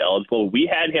draft eligible,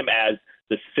 we had him as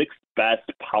the sixth best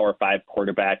Power 5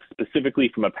 quarterback,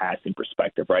 specifically from a passing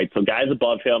perspective, right? So guys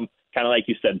above him, kind of like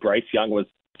you said, Bryce Young was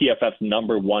PFF's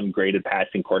number one graded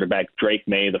passing quarterback. Drake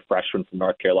May, the freshman from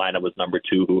North Carolina, was number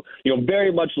two, who,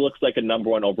 very much looks like a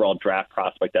number one overall draft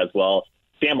prospect as well.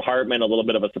 Sam Hartman, a little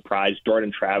bit of a surprise.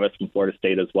 Jordan Travis from Florida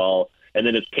State as well. And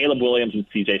then it's Caleb Williams and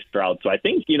C.J. Stroud. So I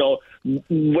think,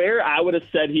 where I would have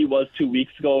said he was 2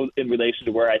 weeks ago in relation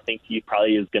to where I think he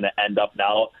probably is going to end up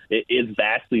now, it is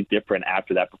vastly different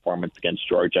after that performance against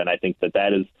Georgia. And I think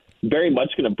that is very much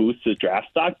going to boost his draft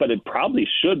stock, but it probably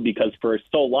should, because for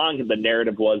so long the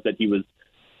narrative was that he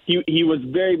was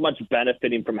very much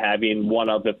benefiting from having one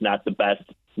of, if not the best,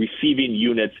 receiving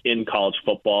units in college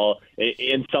football.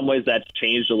 In some ways that's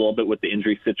changed a little bit with the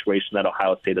injury situation that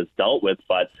Ohio State has dealt with,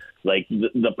 but like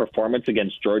the performance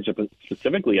against Georgia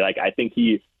specifically, like I think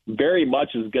he very much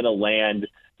is going to land,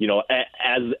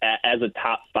 as a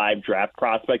top 5 draft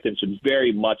prospect, and should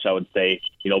very much, I would say,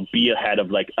 be ahead of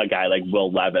like a guy like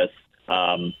Will Levis.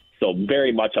 So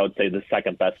very much, I would say, the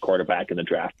second best quarterback in the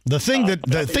draft. The thing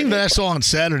that I saw on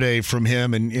Saturday from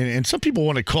him, and some people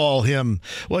want to call him,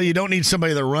 well, you don't need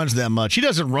somebody that runs that much. He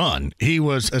doesn't run. He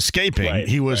was escaping. Right,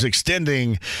 he was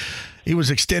extending. He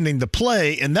was extending the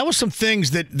play, and that was some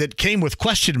things that came with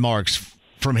question marks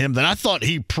from him that I thought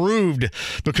he proved,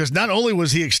 because not only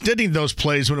was he extending those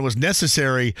plays when it was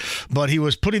necessary, but he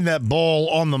was putting that ball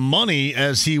on the money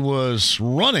as he was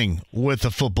running with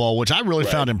the football, which I really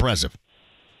found impressive.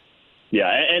 Yeah,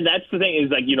 and that's the thing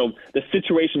is, like, the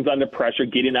situations under pressure,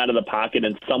 getting out of the pocket,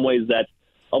 in some ways that's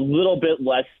a little bit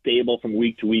less stable from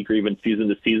week to week or even season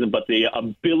to season, but the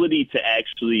ability to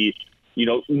actually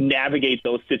navigate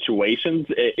those situations.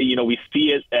 We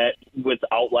see it with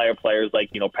outlier players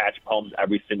like, Patrick Mahomes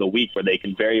every single week, where they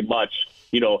can very much,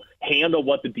 handle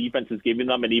what the defense is giving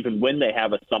them. And even when they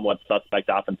have a somewhat suspect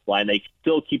offensive line, they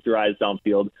still keep their eyes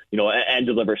downfield, and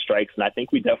deliver strikes. And I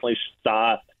think we definitely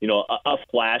saw, a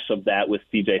flash of that with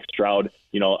CJ Stroud,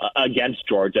 against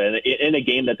Georgia, and in a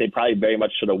game that they probably very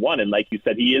much should have won. And like you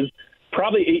said, he is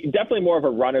definitely more of a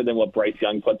runner than what Bryce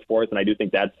Young puts forth. And I do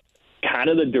think that's kind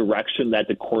of the direction that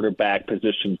the quarterback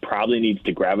position probably needs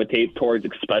to gravitate towards,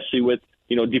 especially with,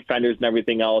 defenders and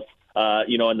everything else,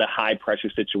 in the high pressure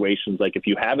situations. Like if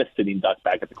you have a sitting duck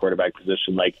back at the quarterback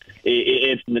position, like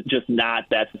it's just not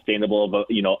that sustainable of a,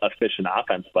 efficient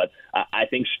offense. But I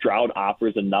think Stroud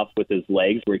offers enough with his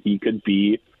legs where he could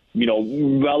be,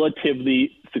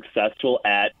 relatively successful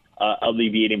at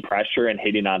alleviating pressure and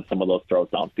hitting on some of those throws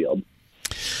downfield.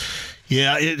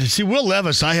 Yeah, see, Will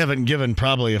Levis, I haven't given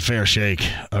probably a fair shake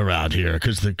around here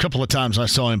because the couple of times I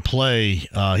saw him play,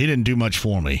 he didn't do much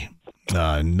for me.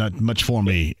 Not much for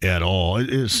me at all.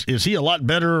 Is he a lot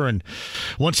better? And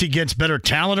once he gets better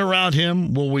talent around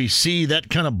him, will we see that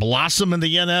kind of blossom in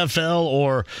the NFL,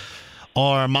 or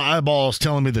are my eyeballs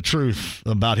telling me the truth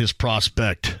about his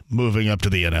prospect moving up to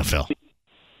the NFL?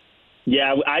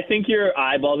 Yeah, I think your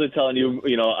eyeballs are telling you,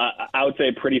 I would say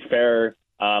a pretty fair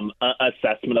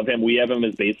assessment of him. We have him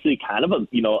as basically kind of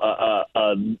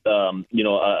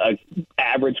a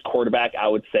average quarterback, I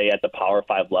would say, at the Power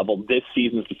 5 level. This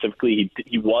season specifically,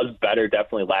 he was better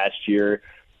definitely last year.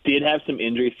 Did have some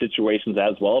injury situations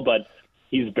as well, but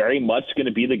he's very much going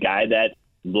to be the guy that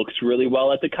looks really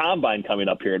well at the combine coming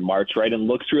up here in March, right? And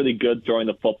looks really good throwing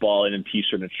the football in a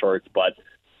t-shirt and shorts, but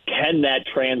can that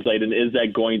translate, and is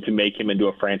that going to make him into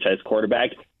a franchise quarterback?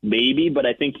 Maybe, but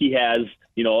I think he has,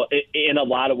 in a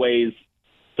lot of ways,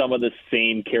 some of the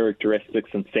same characteristics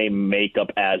and same makeup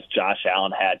as Josh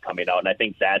Allen had coming out. And I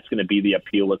think that's going to be the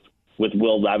appeal with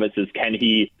Will Levis, is can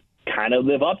he kind of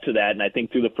live up to that? And I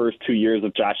think through the first 2 years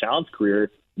of Josh Allen's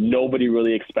career, nobody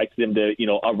really expected him to,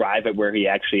 arrive at where he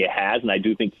actually has. And I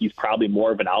do think he's probably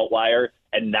more of an outlier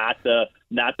and not the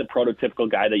prototypical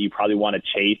guy that you probably want to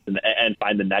chase and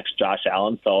find the next Josh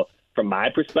Allen. So from my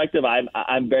perspective,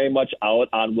 I'm very much out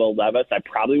on Will Levis. I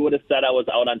probably would have said I was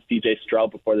out on CJ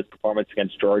Stroud before this performance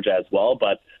against Georgia as well.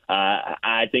 But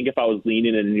I think if I was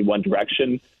leaning in any one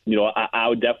direction, I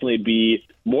would definitely be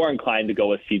more inclined to go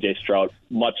with CJ Stroud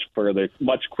much further,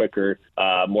 much quicker,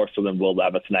 more so than Will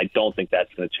Levis. And I don't think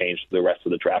that's going to change the rest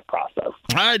of the draft process.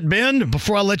 All right, Ben,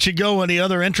 before I let you go, any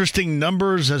other interesting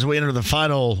numbers as we enter the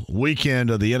final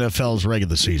weekend of the NFL's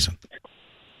regular season?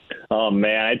 Oh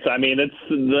man,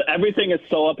 everything is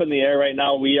so up in the air right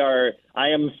now. I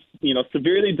am,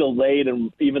 severely delayed,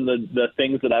 and even the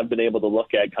things that I've been able to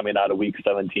look at coming out of Week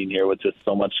 17 here, with just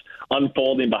so much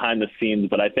unfolding behind the scenes.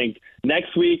 But I think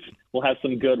next week we'll have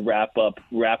some good wrap up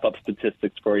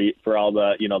statistics for all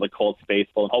the the Colts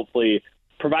faithful, and hopefully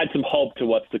provide some hope to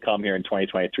what's to come here in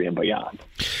 2023 and beyond.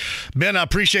 Ben, I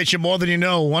appreciate you more than you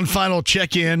know. One final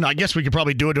check-in. I guess we could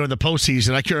probably do it during the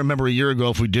postseason. I can't remember a year ago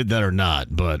if we did that or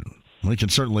not, but we can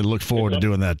certainly look forward to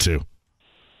doing that too.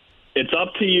 It's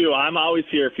up to you. I'm always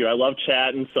here for you. I love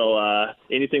chatting, so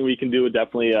anything we can do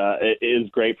definitely is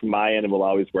great from my end and will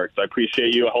always work. So I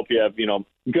appreciate you. I hope you have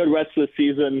good rest of the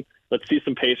season. Let's see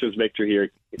some Pacers victory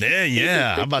here.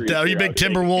 Yeah. How about that? Are you a big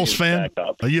Timberwolves fan?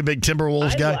 Are you a big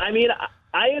Timberwolves guy?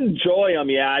 I enjoy them.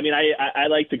 Yeah. I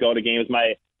like to go to games.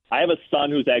 I have a son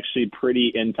who's actually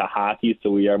pretty into hockey, so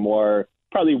we are more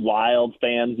probably Wild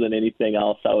fans than anything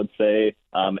else, I would say,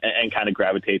 and kind of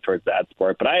gravitate towards that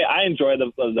sport. But I enjoy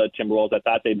the Timberwolves. I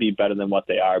thought they'd be better than what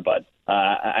they are, but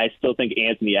I still think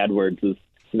Anthony Edwards is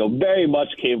very much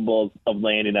capable of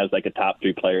landing as like a top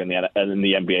 3 player in the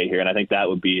NBA here, and I think that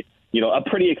would be a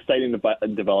pretty exciting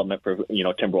development for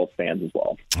Timberwolves fans as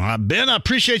well. Ben, I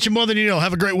appreciate you more than you know.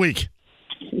 Have a great week.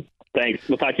 Thanks.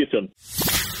 We'll talk to you soon.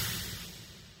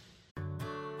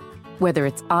 Whether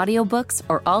it's audiobooks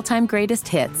or all-time greatest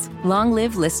hits, long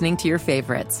live listening to your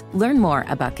favorites. Learn more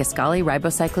about Kisqali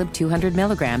Ribociclib 200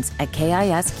 milligrams at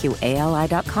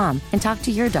KISQALI.com and talk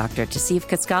to your doctor to see if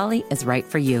Kisqali is right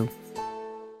for you.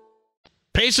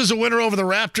 Pacers a winner over the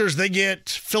Raptors. They get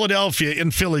Philadelphia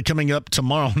in Philly coming up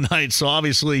tomorrow night. So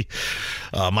obviously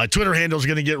my Twitter handle is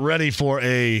going to get ready for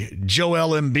a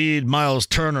Joel Embiid, Miles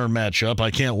Turner matchup.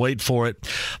 I can't wait for it.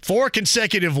 4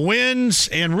 consecutive wins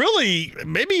and really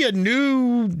maybe a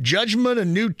new judgment, a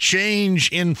new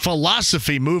change in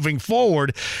philosophy moving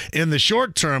forward in the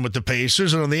short term with the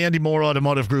Pacers. And on the Andy Moore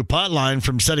Automotive Group hotline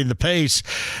from Setting the Pace,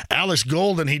 Alex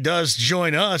Golden, he does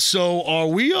join us. So are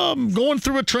we going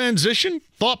through a transition?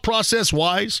 Thought process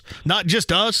wise, not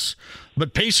just us,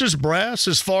 but Pacers brass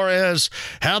as far as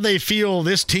how they feel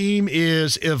this team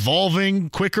is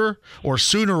evolving quicker or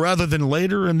sooner rather than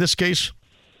later in this case?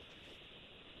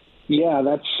 Yeah,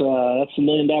 that's $1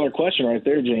 million question right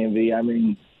there, JMV. I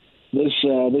mean, this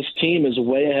team is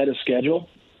way ahead of schedule.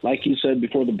 Like you said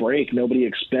before the break, nobody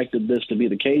expected this to be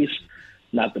the case.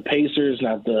 Not the Pacers,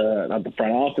 not the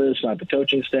front office, not the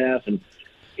coaching staff, and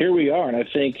here we are. And I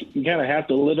think you kind of have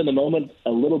to live in the moment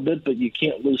a little bit, but you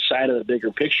can't lose sight of the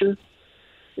bigger picture.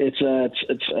 It's a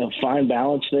fine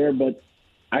balance there, but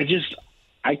I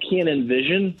can't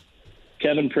envision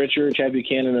Kevin Pritchard, Chad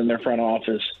Buchanan, in their front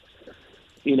office,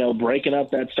 breaking up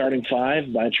that starting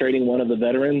five by trading one of the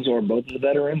veterans or both of the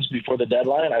veterans before the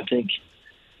deadline. I think,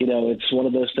 it's one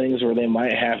of those things where they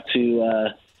might have to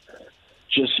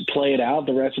just play it out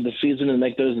the rest of the season and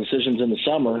make those decisions in the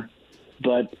summer.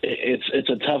 But it's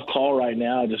a tough call right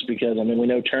now just because, we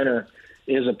know Turner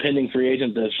is a pending free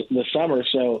agent this summer,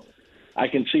 so I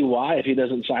can see why if he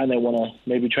doesn't sign, they want to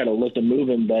maybe try to look to move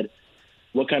him. But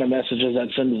what kind of message does that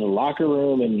send to the locker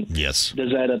room? And yes,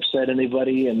 does that upset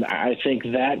anybody? And I think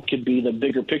that could be the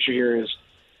bigger picture here is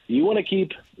you want to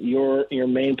keep your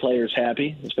main players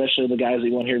happy, especially the guys that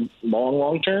you want here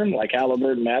long term, like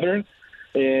Halliburton and Mathurin.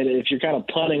 And if you're kind of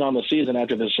punting on the season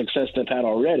after the success they've had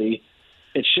already,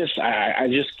 it's just I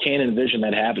just can't envision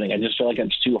that happening. I just feel like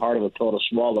it's too hard of a pill to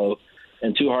swallow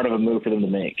and too hard of a move for them to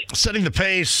make. Setting the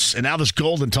pace, and Alice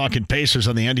Golden talking Pacers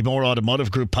on the Andy Moore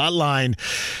Automotive Group hotline.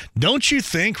 Don't you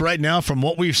think right now from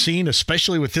what we've seen,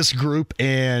 especially with this group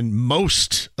and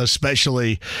most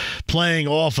especially playing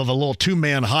off of a little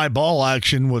two-man high ball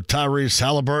action with Tyrese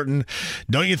Halliburton,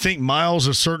 don't you think Miles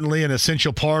is certainly an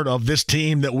essential part of this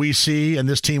team that we see and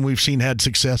this team we've seen had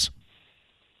success?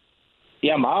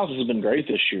 Yeah, Miles has been great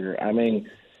this year.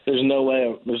 There's no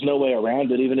way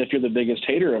around it. Even if you're the biggest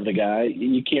hater of the guy,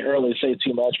 you can't really say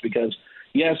too much because,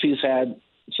 yes, he's had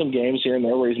some games here and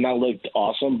there where he's not looked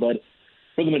awesome, but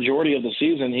for the majority of the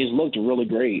season, he's looked really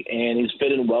great, and he's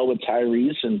fit in well with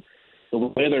Tyrese and the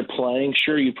way they're playing.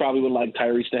 Sure, you probably would like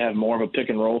Tyrese to have more of a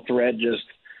pick-and-roll threat just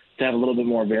to have a little bit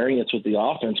more variance with the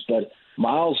offense, but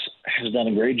Miles has done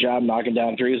a great job knocking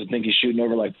down threes. I think he's shooting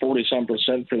over like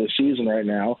 40-some% for the season right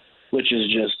now, which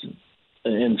is just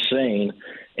insane.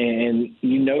 And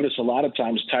you notice a lot of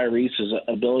times Tyrese's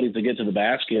ability to get to the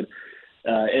basket,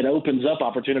 it opens up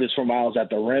opportunities for Miles at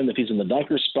the rim if he's in the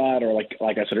dunker spot or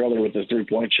like I said earlier with the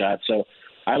three-point shot. So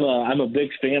I'm a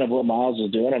big fan of what Miles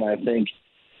is doing, and I think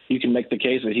you can make the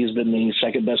case that he's been the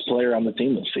second-best player on the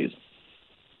team this season.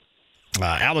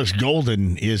 Alex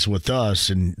Golden is with us,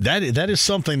 and that is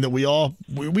something that we all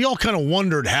kind of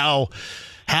wondered how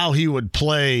he would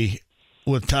play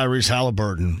with Tyrese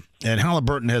Halliburton. And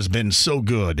Halliburton has been so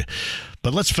good.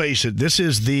 But let's face it, this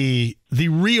is the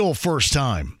real first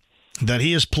time that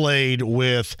he has played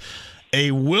with a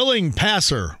willing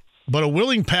passer, but a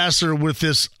willing passer with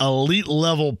this elite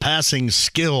level passing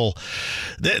skill.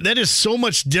 That is so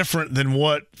much different than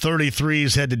what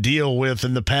 33s had to deal with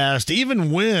in the past.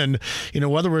 Even when,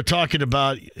 whether we're talking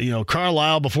about,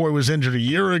 Carlisle before he was injured a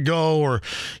year ago or,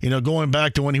 going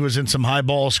back to when he was in some high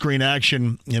ball screen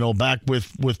action, back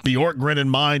with Bjorkgren in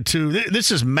mind too.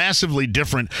 This is massively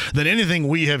different than anything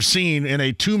we have seen in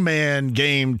a two-man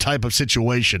game type of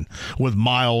situation with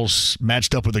Miles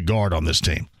matched up with a guard on this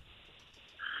team.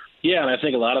 Yeah, and I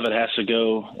think a lot of it has to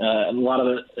go a lot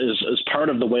of it is part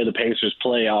of the way the Pacers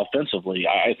play offensively.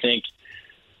 I think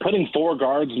putting four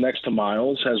guards next to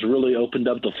Miles has really opened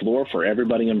up the floor for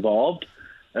everybody involved,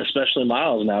 especially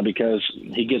Miles now because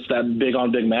he gets that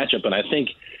big-on-big matchup. And I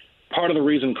think part of the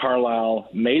reason Carlisle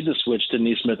made the switch to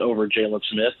Nesmith over Jalen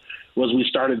Smith was we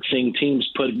started seeing teams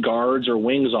put guards or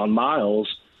wings on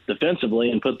Miles defensively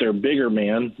and put their bigger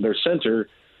man, their center,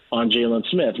 on Jalen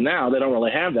Smith. Now they don't really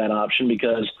have that option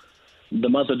because the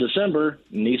month of December,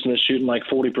 Nesmith's shooting like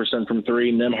 40% from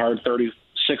three, Nembhard 36%,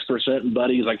 and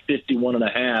Buddy's like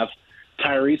 51.5%.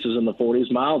 Tyrese is in the 40s,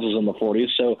 Miles is in the 40s.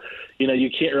 So, you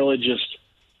can't really just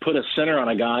put a center on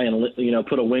a guy and,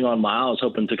 put a wing on Miles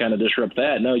hoping to kind of disrupt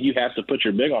that. No, you have to put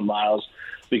your big on Miles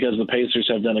because the Pacers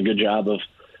have done a good job of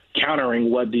countering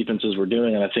what defenses were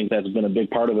doing, and I think that's been a big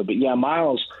part of it. But, yeah,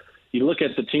 Miles, you look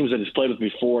at the teams that he's played with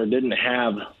before, didn't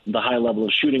have the high level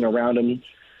of shooting around him,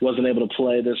 wasn't able to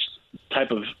play this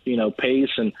type of, pace,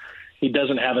 and he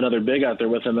doesn't have another big out there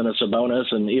with him in a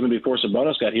Sabonis. And even before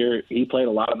Sabonis got here, he played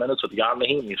a lot of minutes with Jan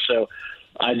Mahinmi. So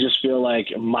I just feel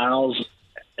like Miles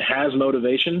has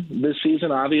motivation this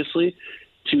season, obviously,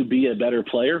 to be a better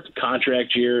player.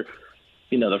 Contract year,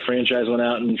 the franchise went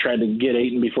out and tried to get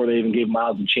Ayton before they even gave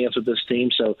Miles a chance with this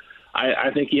team. So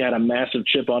I think he had a massive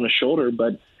chip on his shoulder,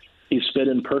 but he's fit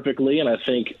in perfectly, and I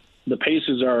think the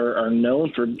Pacers are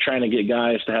known for trying to get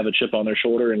guys to have a chip on their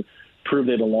shoulder and prove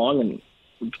they belong.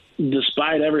 And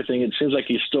despite everything, it seems like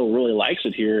he still really likes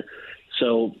it here.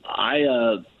 So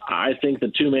I think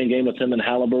the two-man game with him and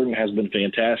Halliburton has been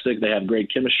fantastic. They have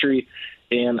great chemistry.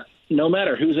 And no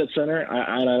matter who's at center,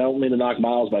 I don't mean to knock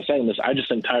Miles by saying this, I just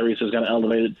think Tyrese is going to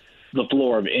elevate the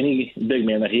floor of any big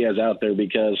man that he has out there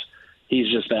because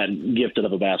he's just that gifted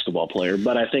of a basketball player.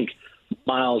 But I think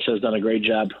Miles has done a great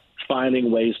job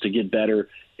finding ways to get better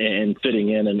and fitting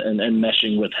in and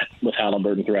meshing with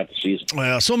Halliburton throughout the season.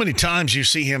 Well, so many times you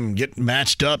see him get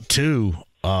matched up, too,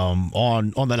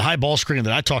 on that high ball screen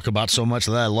that I talk about so much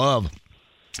that I love.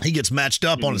 He gets matched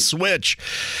up on a switch.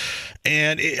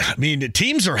 And, the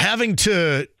teams are having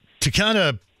to kind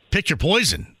of pick your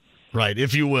poison, right,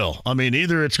 if you will.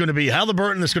 Either it's going to be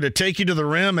Halliburton that's going to take you to the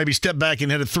rim, maybe step back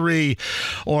and hit a three,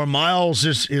 or Miles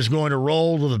is going to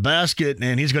roll to the basket,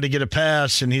 and he's going to get a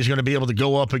pass, and he's going to be able to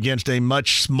go up against a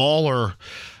much smaller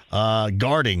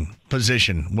guarding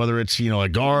position, whether it's, a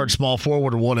guard, small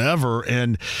forward, or whatever.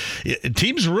 And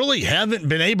teams really haven't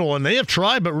been able, and they have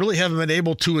tried, but really haven't been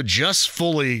able to adjust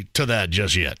fully to that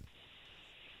just yet.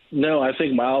 No, I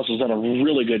think Miles has done a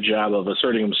really good job of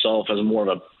asserting himself as more of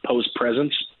a post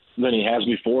presence than he has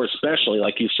before, especially,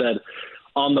 like you said,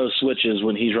 on those switches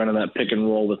when he's running that pick and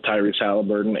roll with Tyrese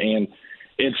Halliburton. And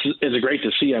it's great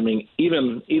to see.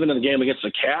 Even in the game against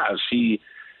the Cavs, he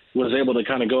was able to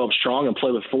kind of go up strong and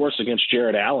play with force against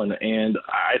Jared Allen. And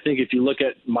I think if you look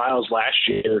at Miles last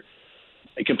year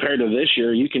compared to this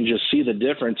year, you can just see the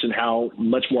difference in how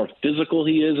much more physical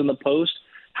he is in the post,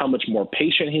 how much more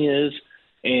patient he is.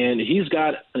 And he's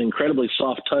got an incredibly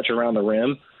soft touch around the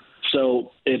rim.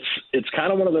 So it's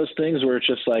kind of one of those things where it's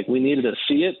just like we needed to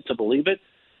see it to believe it.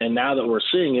 And now that we're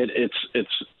seeing it,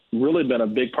 it's really been a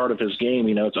big part of his game.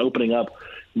 It's opening up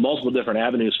multiple different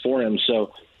avenues for him.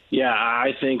 So, yeah,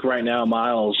 I think right now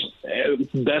Miles,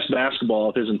 best basketball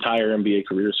of his entire NBA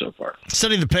career so far.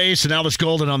 Setting the pace, and Alex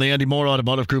Golden on the Andy Moore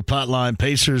Automotive Group hotline.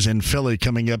 Pacers in Philly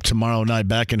coming up tomorrow night,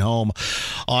 back and home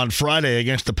on Friday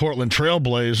against the Portland Trail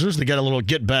Blazers. They got a little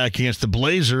get back against the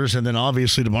Blazers, and then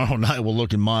obviously tomorrow night we'll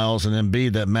look at Miles and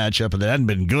Embiid, that matchup. And that hadn't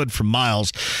been good for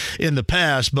Miles in the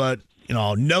past, but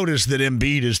notice that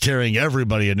Embiid is tearing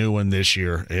everybody a new one this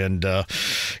year. And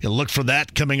you'll look for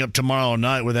that coming up tomorrow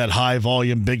night with that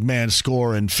high-volume big man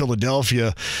score in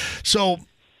Philadelphia. So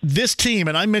this team,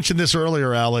 and I mentioned this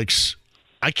earlier, Alex,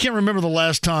 I can't remember the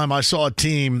last time I saw a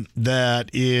team that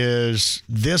is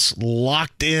this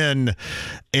locked in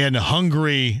and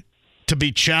hungry to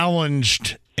be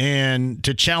challenged and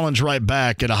to challenge right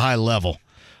back at a high level.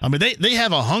 They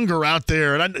have a hunger out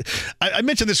there. And I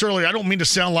mentioned this earlier. I don't mean to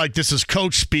sound like this is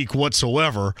coach speak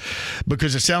whatsoever,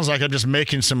 because it sounds like I'm just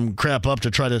making some crap up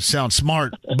to try to sound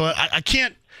smart. But I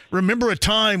can't remember a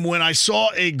time when I saw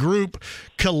a group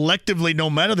collectively,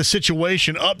 no matter the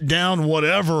situation, up, down,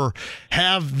 whatever,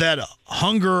 have that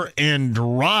hunger and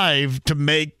drive to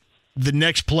make the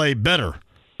next play better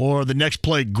or the next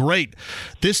play great.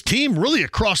 This team really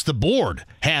across the board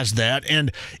has that,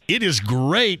 and it is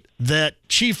great that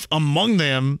chief among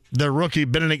them, the rookie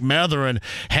Benedict Mathurin,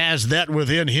 has that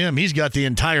within him. He's got the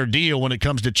entire deal when it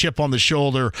comes to chip on the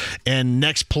shoulder, and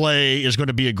next play is going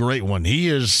to be a great one. He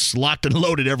is locked and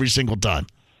loaded every single time.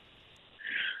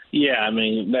 Yeah,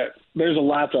 there's a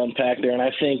lot to unpack there, and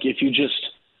I think if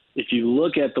you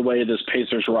look at the way this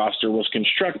Pacers roster was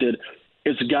constructed,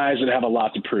 it's guys that have a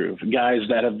lot to prove, guys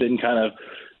that have been kind of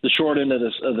the short end of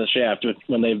the shaft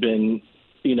when they've been,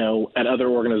 at other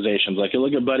organizations. Like you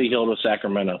look at Buddy Hield with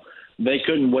Sacramento. They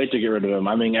couldn't wait to get rid of him.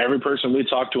 Every person we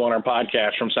talked to on our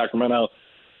podcast from Sacramento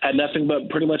had nothing but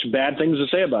pretty much bad things to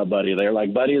say about Buddy. They're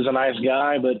like, Buddy is a nice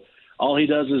guy, but all he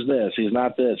does is this. He's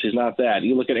not this. He's not that.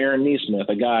 You look at Aaron Nesmith,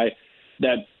 a guy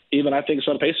that even I think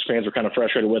some Pacers fans were kind of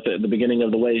frustrated with at the beginning of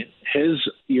the way his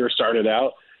year started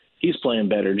out. He's playing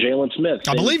better. Jalen Smith.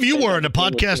 I believe you were in the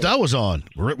podcast I was on.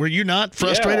 Were you not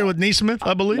frustrated with Nesmith,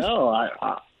 I believe? No,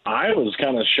 I was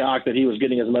kind of shocked that he was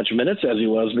getting as much minutes as he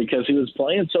was because he was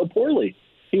playing so poorly.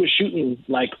 He was shooting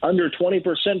like under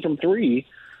 20% from three,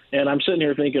 and I'm sitting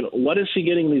here thinking, what is he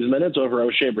getting these minutes over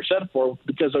O'Shea Brissett for?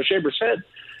 Because O'Shea Brissett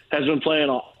has been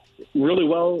playing really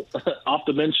well off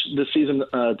the bench this season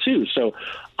too. So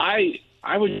I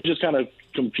was just kind of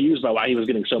confused by why he was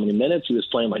getting so many minutes. He was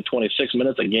playing like 26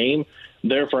 minutes a game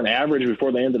there for an average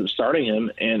before they ended up starting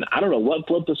him. And I don't know what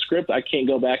flipped the script. I can't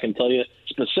go back and tell you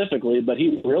specifically, but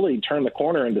he really turned the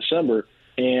corner in December.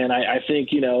 And I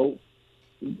think, they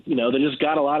just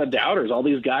got a lot of doubters. All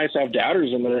these guys have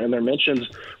doubters in their mentions,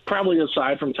 probably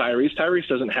aside from Tyrese. Tyrese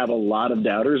doesn't have a lot of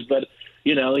doubters, but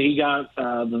he got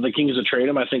the Kings to trade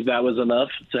him. I think that was enough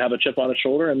to have a chip on his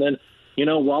shoulder. And then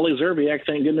Wally Zerbiak,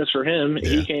 thank goodness for him,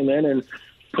 he came in and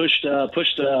pushed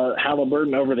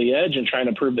Halliburton over the edge and trying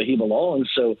to prove that he belongs.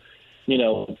 So,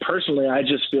 personally, I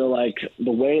just feel like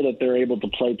the way that they're able to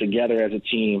play together as a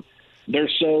team, they're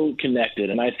so connected.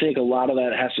 And I think a lot of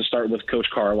that has to start with Coach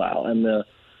Carlisle and the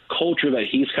culture that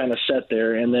he's kind of set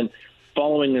there. And then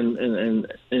following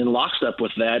in lockstep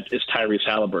with that is Tyrese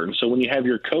Halliburton. So when you have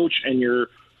your coach and your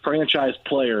franchise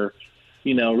player,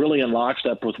 really in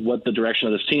lockstep with what the direction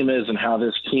of this team is and how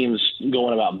this team's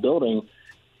going about building,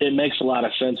 it makes a lot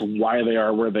of sense why they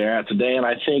are where they're at today. And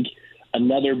I think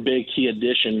another big key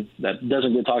addition that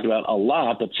doesn't get talked about a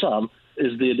lot, but some,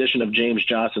 is the addition of James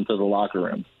Johnson to the locker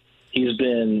room. He's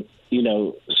been,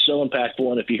 so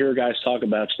impactful. And if you hear guys talk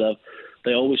about stuff,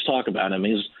 they always talk about him.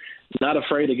 He's not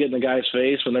afraid to get in the guy's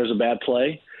face when there's a bad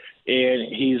play,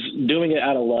 and he's doing it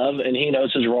out of love, and he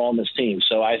knows his role on this team.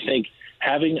 So I think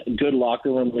having good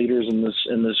locker room leaders in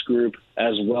this group,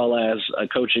 as well as a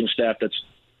coaching staff that's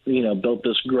built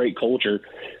this great culture,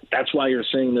 that's why you're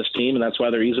seeing this team, and that's why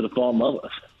they're easy to fall in love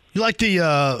with. You like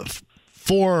the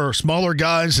four smaller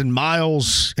guys and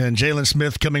Miles and Jalen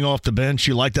Smith coming off the bench?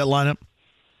 You like that lineup?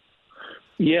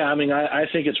 Yeah, I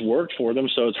think it's worked for them,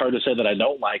 so it's hard to say that I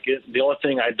don't like it. The only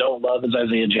thing I don't love is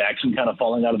Isaiah Jackson kind of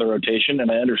falling out of the rotation, and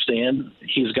I understand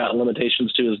he's got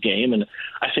limitations to his game, and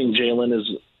I think Jalen is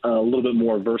a little bit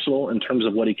more versatile in terms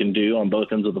of what he can do on both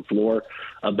ends of the floor.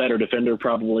 A better defender,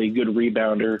 probably, good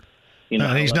rebounder.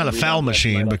 He's not a foul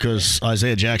machine because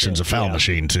Isaiah Jackson's a foul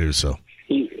machine too. So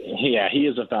he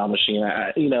is a foul machine.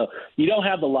 You don't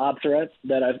have the lob threat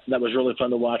that was really fun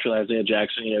to watch with Isaiah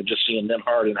Jackson. Just seeing them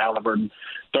hard and Halliburton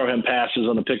throw him passes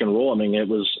on the pick and roll. It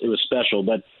was special.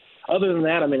 But other than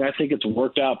that, I think it's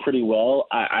worked out pretty well.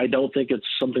 I don't think it's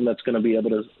something that's going to be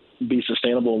able to be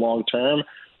sustainable long term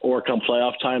or come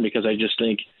playoff time, because I just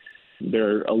think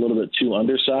they're a little bit too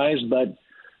undersized. But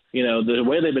the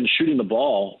way they've been shooting the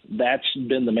ball, that's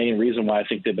been the main reason why I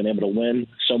think they've been able to win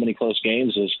so many close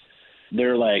games. Is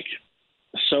they're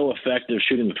so effective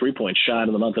shooting the 3-point shot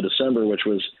in the month of December, which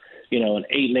was, an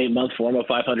 8-8 month for them, a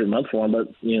 500 month for them.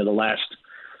 But, the last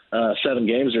 7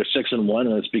 games are 6-1,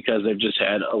 and it's because they've just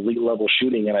had elite level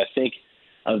shooting. And I think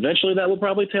eventually that will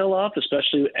probably tail off,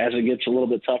 especially as it gets a little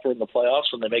bit tougher in the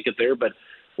playoffs when they make it there. But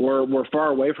we're far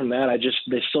away from that.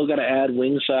 They still got to add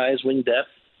wing size, wing depth,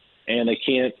 and they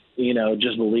can't,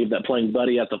 just believe that playing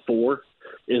Buddy at the 4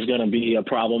 is going to be a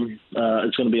problem.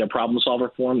 It's going to be a problem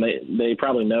solver for them. They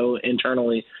probably know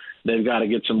internally they've got to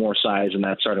get some more size in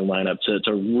that starting lineup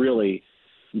to really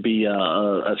be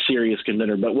a serious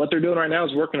contender. But what they're doing right now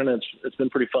is working, and it's been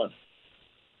pretty fun.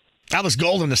 Alex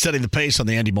Golden is setting the pace on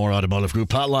the Andy Moore Automotive Group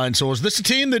hotline. So is this a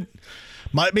team that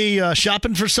might be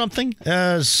shopping for something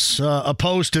as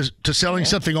opposed to selling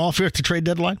something off here at the trade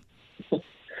deadline?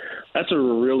 That's a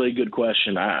really good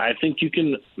question. I think you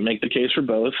can make the case for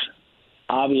both.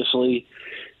 Obviously,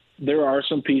 there are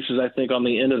some pieces, I think, on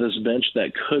the end of this bench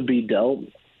that could be dealt.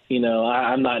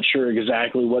 I'm not sure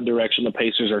exactly what direction the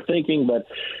Pacers are thinking, but,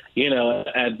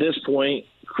 at this point,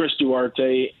 Chris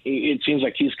Duarte, it seems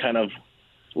like he's kind of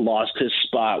lost his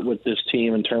spot with this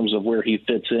team in terms of where he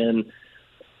fits in.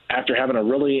 After having a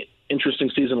really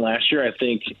interesting season last year, I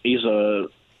think he's a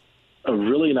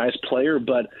really nice player,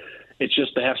 but it's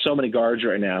just they have so many guards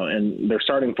right now, and they're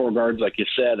starting 4 guards, like you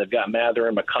said. They've got Mather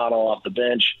and McConnell off the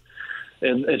bench,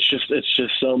 and it's just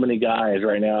so many guys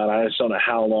right now, and I just don't know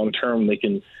how long term they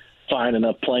can find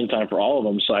enough playing time for all of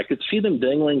them. So I could see them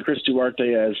dangling Chris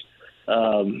Duarte as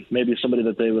maybe somebody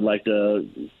that they would like to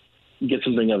get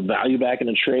something of value back in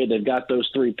a trade. They've got those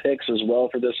 3 picks as well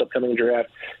for this upcoming draft.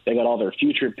 They got all their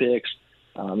future picks.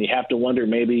 You have to wonder,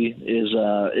 maybe is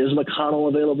McConnell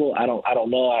available? I don't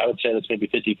know. I would say that's maybe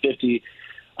 50-50.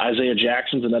 Isaiah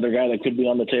Jackson's another guy that could be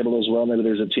on the table as well. Maybe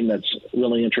there's a team that's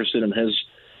really interested in his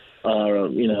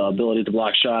ability to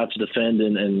block shots, defend,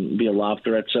 and be a lob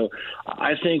threat. So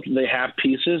I think they have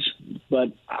pieces, but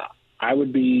I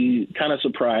would be kind of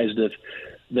surprised if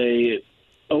they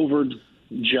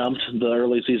over-jumped the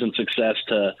early season success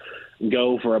to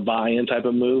go for a buy-in type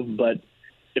of move. But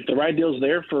if the right deal's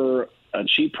there for a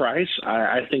cheap price,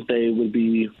 I think they would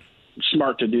be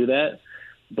smart to do that.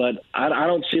 But I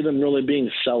don't see them really being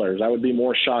sellers. I would be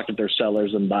more shocked if they're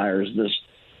sellers than buyers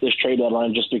this trade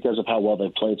deadline, just because of how well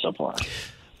they've played so far.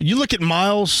 You look at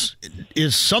Miles,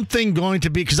 is something going to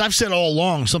be, because I've said all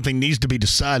along something needs to be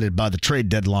decided by the trade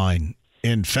deadline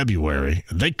in February.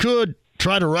 They could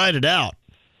try to ride it out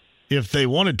if they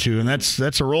wanted to, and that's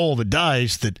a roll of the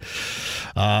dice that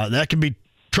can be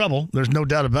trouble. There's no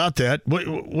doubt about that. What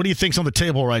do you think's on the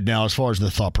table right now as far as the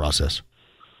thought process?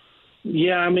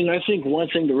 Yeah, I mean, I think one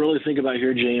thing to really think about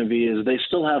here, JMV, is they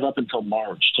still have up until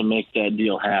March to make that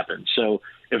deal happen. So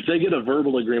if they get a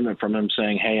verbal agreement from him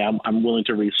saying, hey, I'm willing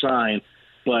to re-sign,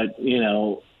 but,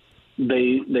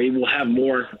 they will have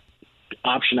more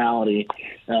optionality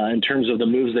in terms of the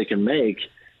moves they can make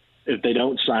if they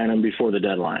don't sign him before the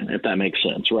deadline, if that makes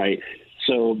sense, right?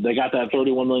 So they got that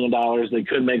 $31 million. They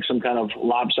could make some kind of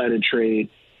lopsided trade,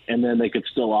 and then they could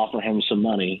still offer him some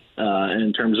money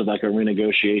in terms of like a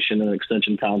renegotiation and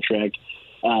extension contract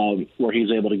where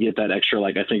he's able to get that extra,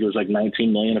 I think it was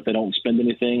 $19 million if they don't spend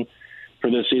anything for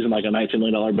this season, like a $19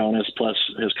 million bonus plus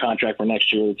his contract for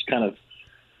next year. It's kind of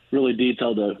really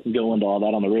detailed to go into all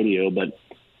that on the radio, but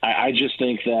I just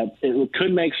think that it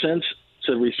could make sense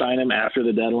to re-sign him after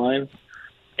the deadline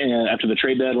and after the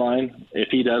trade deadline if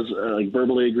he does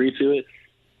verbally agree to it,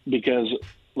 because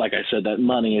like I said, that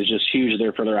money is just huge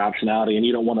there for their optionality, and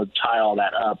you don't want to tie all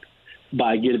that up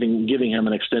by giving him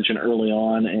an extension early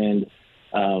on and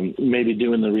maybe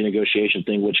doing the renegotiation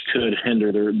thing, which could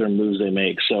hinder their moves they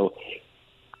make. So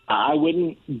I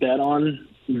wouldn't bet on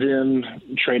them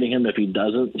trading him if he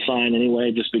doesn't sign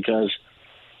anyway, just because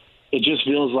it just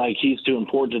feels like he's too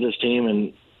important to this team,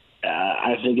 and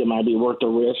I think it might be worth the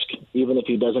risk, even if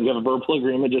he doesn't get a verbal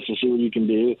agreement, just to see what you can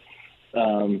do.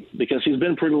 Because he's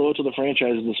been pretty loyal to the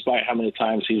franchise despite how many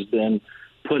times he's been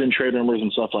put in trade rumors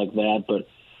and stuff like that. But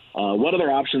what other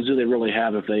options do they really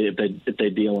have if they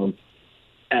deal him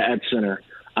at center?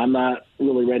 I'm not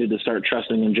really ready to start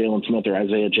trusting in Jalen Smith or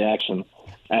Isaiah Jackson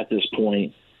at this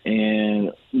point.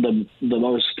 And the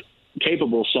most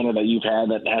capable center that you've had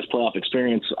that has playoff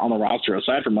experience on the roster,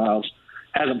 aside from Miles,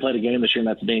 hasn't played a game this year, and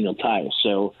that's Daniel Tice.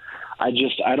 So I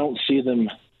don't see them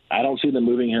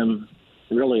moving him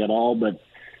really at all. But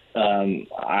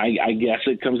I guess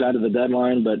it comes out of the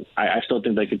deadline, but I still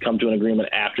think they could come to an agreement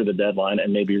after the deadline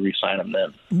and maybe re-sign him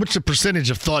then. What's the percentage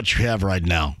of thoughts you have right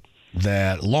now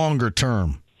that longer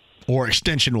term or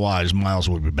extension-wise Miles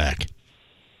will be back?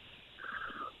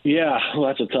 Yeah, well,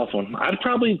 that's a tough one. I'd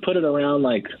probably put it around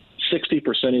 60%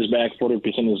 he's back,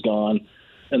 40% is gone.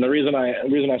 And the reason I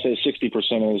say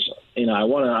 60% is, I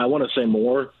want to say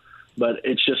more, but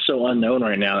it's just so unknown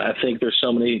right now. I think there's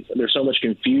so much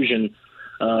confusion,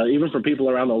 even for people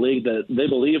around the league, that they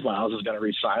believe Miles is going to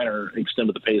re-sign or extend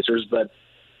with the Pacers, but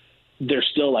they're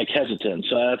still hesitant.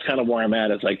 So that's kind of where I'm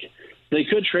at. It's they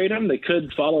could trade him. They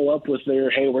could follow up with their,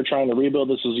 hey, we're trying to rebuild.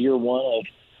 This is year one of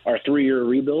our 3-year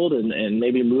rebuild, and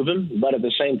maybe move him. But at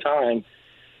the same time,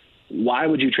 why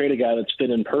would you trade a guy that's fit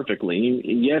in perfectly?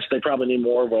 Yes, they probably need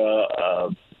more of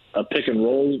a pick and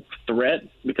roll threat,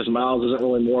 because Miles isn't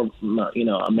really more,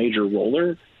 a major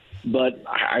roller. But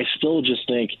I still just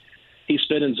think he's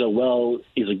fit in so well.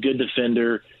 He's a good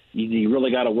defender. You really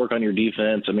got to work on your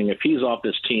defense. I mean, if he's off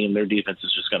this team, their defense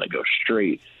is just going to go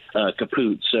straight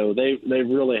kaput. So they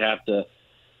really have to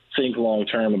think long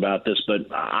term about this.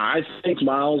 But I think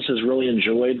Miles has really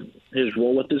enjoyed his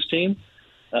role with this team,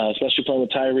 especially playing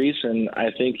with Tyrese. And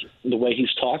I think the way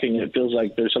he's talking, it feels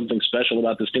like there's something special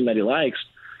about this team that he likes.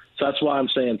 So that's why I'm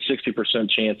saying 60%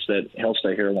 chance that he'll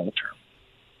stay here long term.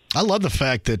 I love the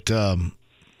fact that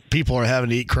people are having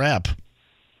to eat crap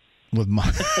with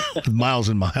Miles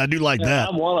in mind. I do like that.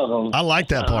 I'm one of them. I like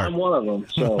that part. I'm one of them.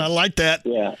 So I like that.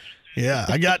 Yeah. Yeah,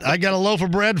 I got a loaf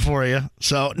of bread for you.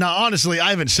 So now, honestly,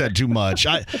 I haven't said too much.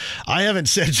 I haven't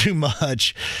said too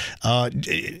much,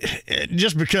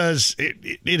 just because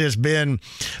it has been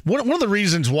one of the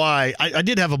reasons why I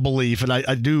did have a belief, and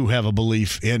I do have a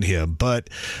belief in him. But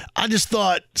I just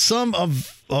thought some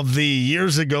of the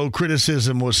years ago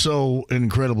criticism was so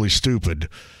incredibly stupid.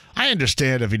 I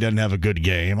understand if he doesn't have a good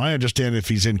game. I understand if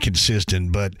he's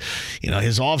inconsistent, but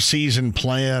his off-season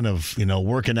plan of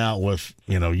working out with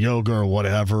yoga or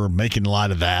whatever, making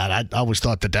light of that. I always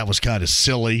thought that was kind of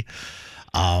silly.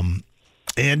 And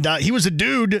he was a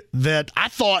dude that I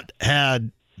thought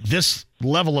had this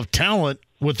level of talent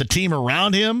with the team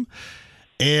around him,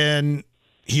 and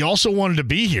he also wanted to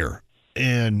be here.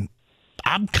 And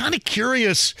I'm kind of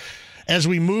curious, as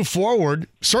we move forward,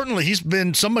 certainly he's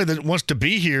been somebody that wants to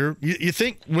be here. You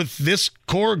think with this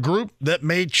core group that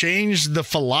may change the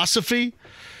philosophy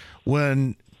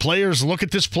when players look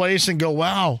at this place and go,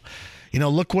 wow,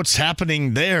 look what's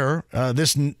happening there.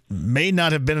 This may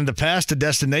not have been in the past a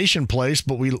destination place,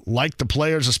 but we like the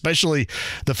players, especially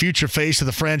the future face of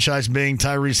the franchise being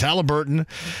Tyrese Halliburton.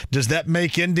 Does that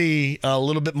make Indy a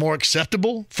little bit more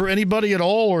acceptable for anybody at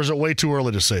all, or is it way too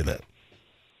early to say that?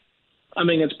 I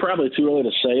mean, it's probably too early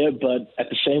to say it, but at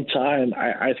the same time,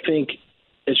 I think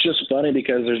it's just funny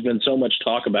because there's been so much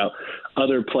talk about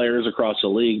other players across the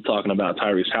league talking about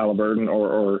Tyrese Halliburton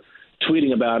or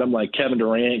tweeting about him, like Kevin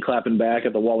Durant clapping back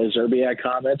at the Wally Zerbiak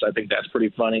comments. I think that's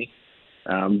pretty funny.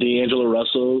 D'Angelo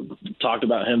Russell talked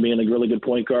about him being a really good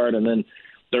point guard. And then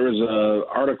there was an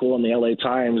article in the LA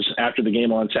Times after the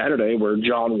game on Saturday where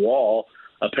John Wall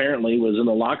apparently was in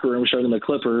the locker room showing the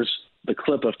Clippers the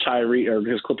clip of Tyree or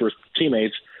his Clippers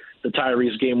teammates, the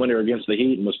Tyrese game winner against the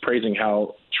Heat, and was praising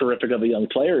how terrific of a young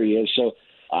player he is. So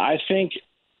I think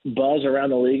buzz around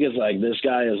the league is like, this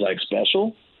guy is like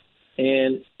special.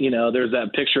 And, there's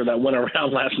that picture that went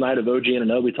around last night of OG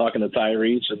Anunoby talking to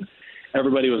Tyrese, and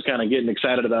everybody was kind of getting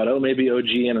excited about, maybe OG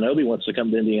Anunoby wants to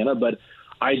come to Indiana. But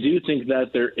I do think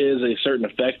that there is a certain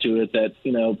effect to it that,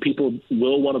 people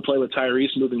will want to play with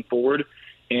Tyrese moving forward.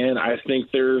 And I think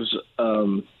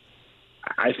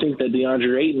I think that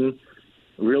DeAndre Ayton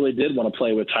really did want to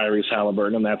play with Tyrese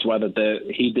Halliburton, and that's why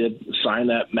he did sign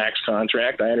that max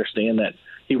contract. I understand that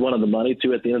he wanted the money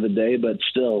too at the end of the day, but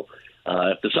still,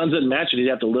 if the Suns didn't match it, he'd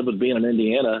have to live with being in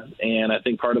Indiana. And I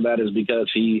think part of that is because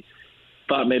he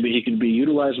thought maybe he could be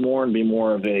utilized more and be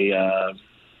more of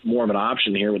an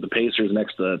option here with the Pacers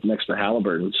next to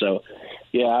Halliburton. So,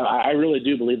 yeah, I really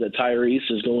do believe that Tyrese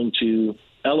is going to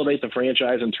elevate the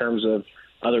franchise in terms of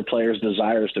other players'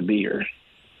 desires to be here.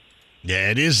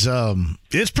 Yeah, it is.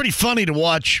 It's pretty funny to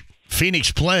watch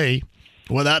Phoenix play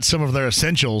without some of their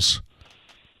essentials.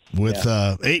 With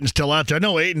Ayton still out there. I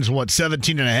know Ayton's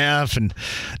 17.5 and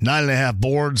 9.5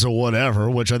 boards or whatever,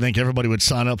 which I think everybody would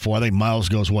sign up for. I think Miles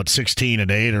goes 16 and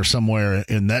 8 or somewhere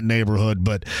in that neighborhood.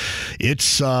 But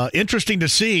it's interesting to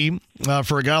see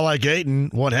for a guy like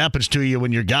Ayton what happens to you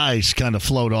when your guys kind of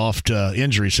float off to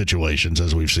injury situations,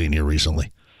 as we've seen here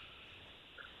recently.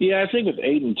 Yeah, I think with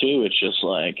Ayton, too, it's just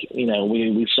like,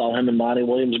 we saw him and Monty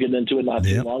Williams getting into it not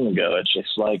too long ago. It's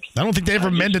just like... I don't think they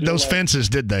ever mended those fences,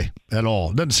 did they, at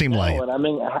all? It doesn't seem like it. I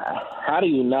mean, how do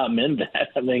you not mend that?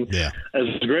 I mean,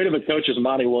 as great of a coach as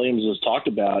Monty Williams has talked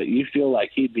about, you feel like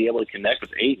he'd be able to connect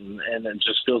with Ayton, and it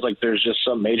just feels like there's just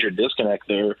some major disconnect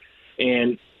there.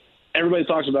 And everybody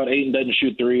talks about Ayton doesn't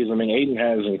shoot threes. I mean, Ayton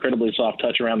has incredibly soft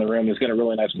touch around the rim. He's got a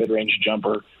really nice mid-range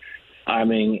jumper. I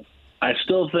mean... I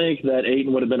still think that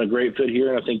Ayton would have been a great fit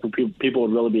here, and I think people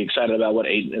would really be excited about what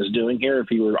Ayton is doing here if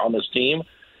he were on this team.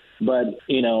 But,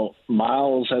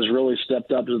 Miles has really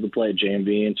stepped up to the plate,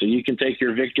 JMV, and so you can take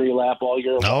your victory lap all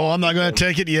year long. No, I'm not going to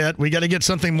take it yet. We got to get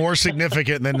something more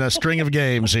significant than a string of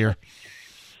games here.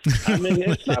 I mean,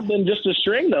 it's not been just a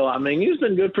string, though. I mean, he's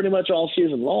been good pretty much all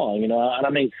season long, And I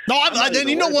mean, no,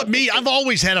 you know what? I've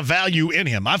always had a value in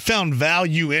him. I've found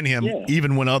value in him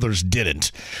even when others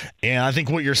didn't. And I think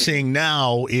what you're seeing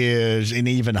now is an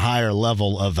even higher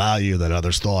level of value that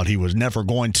others thought he was never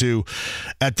going to,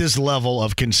 at this level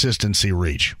of consistency,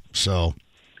 reach. So,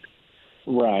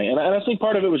 right, and I think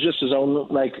part of it was just his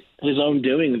own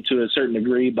doing to a certain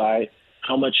degree by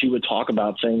how much he would talk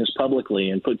about things publicly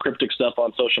and put cryptic stuff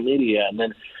on social media and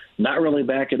then not really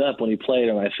back it up when he played.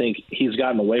 And I think he's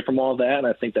gotten away from all that, and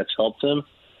I think that's helped him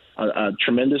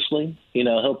tremendously.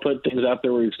 He'll put things out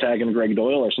there where he's tagging Greg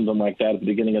Doyle or something like that at the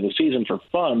beginning of the season for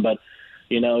fun, but,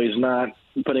 he's not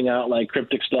putting out like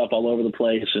cryptic stuff all over the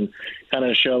place and kind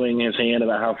of showing his hand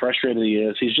about how frustrated he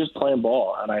is. He's just playing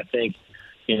ball. And I think,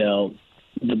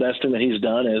 the best thing that he's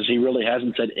done is he really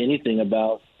hasn't said anything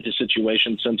about his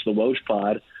situation since the Woj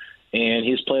pod, and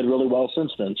he's played really well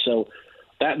since then. So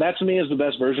that to me is the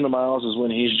best version of Miles, is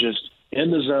when he's just in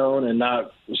the zone and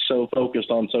not so focused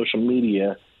on social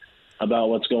media about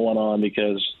what's going on,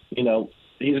 because, he's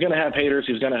going to have haters,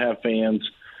 he's going to have fans,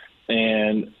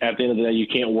 and at the end of the day, you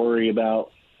can't worry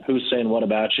about who's saying what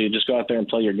about you. Just go out there and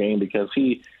play your game, because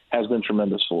he has been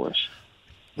tremendous for us.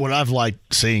 What I've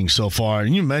liked seeing so far,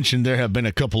 and you mentioned there have been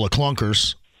a couple of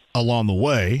clunkers along the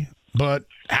way, but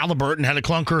Halliburton had a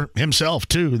clunker himself,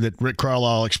 too, that Rick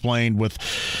Carlisle explained with,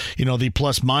 the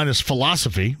plus-minus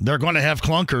philosophy. They're going to have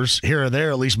clunkers here or there,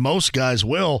 at least most guys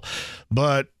will,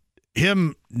 but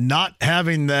him not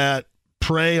having that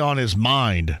prey on his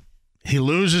mind, he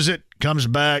loses it, comes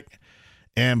back,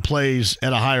 and plays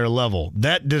at a higher level.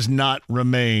 That does not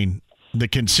remain. The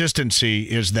consistency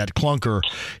is that clunker.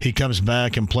 He comes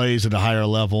back and plays at a higher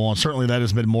level, and certainly that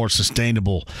has been more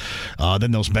sustainable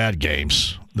than those bad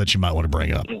games that you might want to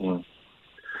bring up. Mm-hmm.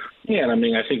 Yeah, and I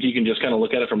mean, I think you can just kind of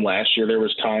look at it from last year. There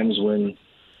was times when,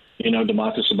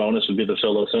 Domantas Sabonis would be the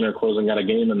solo center closing out a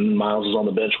game, and Miles is on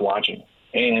the bench watching.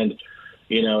 And,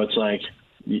 it's like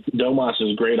Domas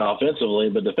is great offensively,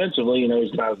 but defensively,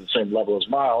 he's not at the same level as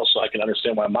Miles, so I can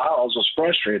understand why Miles was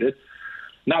frustrated.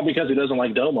 Not because he doesn't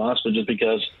like Domas, but just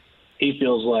because he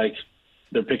feels like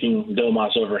they're picking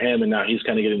Domas over him, and now he's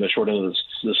kind of getting the short end of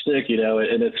the stick,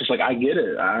 and it's just like, I get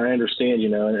it. I understand,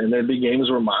 and there'd be games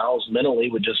where Miles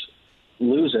mentally would just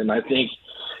lose it. And I think,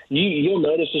 you'll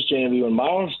notice this, JMV, when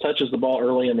Miles touches the ball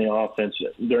early in the offense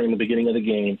during the beginning of the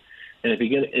game, and if he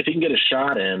can get a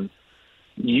shot in,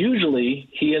 usually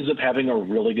he ends up having a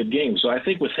really good game. So I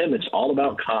think with him, it's all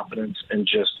about confidence and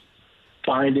just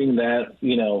finding that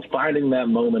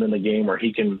moment in the game where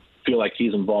he can feel like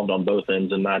he's involved on both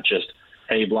ends and not just,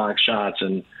 hey, block shots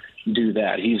and do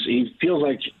that. He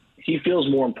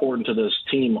feels more important to this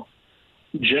team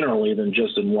generally than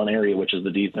just in one area, which is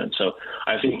the defense. So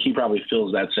I think he probably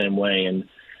feels that same way. And,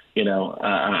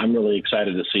 I'm really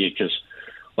excited to see it because,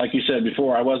 like you said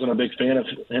before, I wasn't a big fan of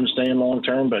him staying long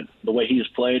term, but the way he's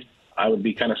played, I would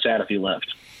be kind of sad if he left.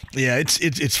 Yeah,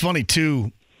 it's funny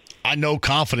too. I know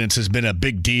confidence has been a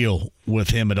big deal with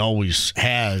him. It always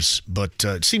has, but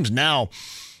it seems now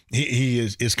he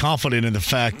is confident in the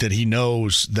fact that he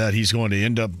knows that he's going to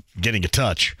end up getting a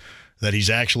touch, that he's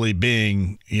actually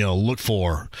being, looked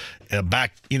for.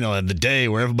 Back, in the day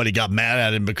where everybody got mad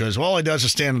at him because all he does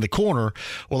is stand in the corner.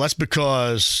 Well, that's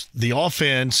because the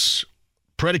offense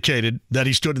predicated that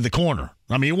he stood in the corner.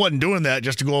 I mean, he wasn't doing that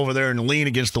just to go over there and lean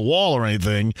against the wall or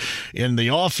anything. In the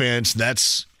offense,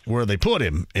 that's where they put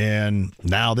him. And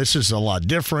now this is a lot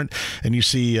different, and you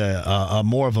see a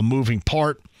more of a moving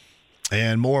part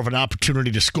and more of an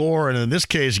opportunity to score. And in this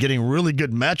case, getting really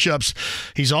good matchups.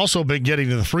 He's also been getting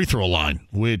to the free throw line,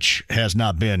 which has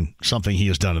not been something he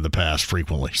has done in the past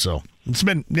frequently. So it's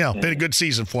been a good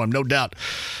season for him, no doubt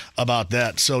about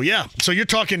that. So, yeah. So you're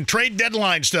talking trade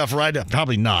deadline stuff, right?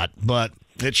 Probably not, but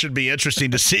it should be interesting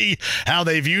to see how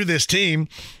they view this team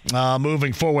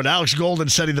moving forward. Alex Golden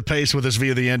setting the pace with us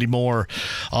via the Andy Moore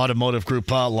Automotive Group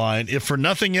hotline. If for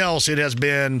nothing else, it has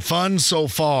been fun so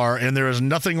far, and there is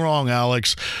nothing wrong,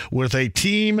 Alex, with a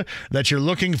team that you're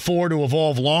looking for to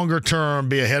evolve longer term,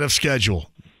 be ahead of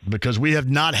schedule, because we have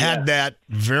not had that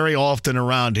very often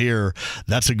around here.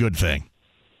 That's a good thing.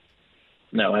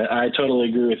 No, I totally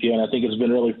agree with you, and I think it's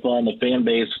been really fun. The fan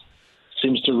base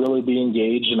seems to really be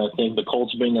engaged, and I think the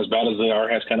Colts being as bad as they are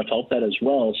has kind of helped that as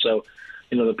well. So,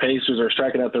 the Pacers are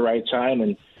striking at the right time,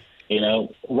 and,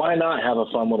 why not have a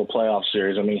fun little playoff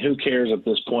series? I mean, who cares at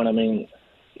this point? I mean,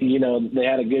 they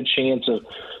had a good chance of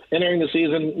entering the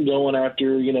season going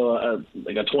after, a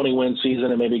 20-win season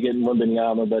and maybe getting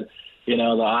Wembanyama, but, the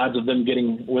odds of them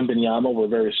getting Wembanyama were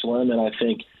very slim, and I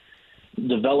think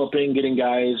getting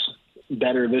guys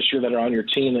better this year that are on your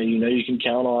team that you can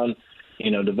count on,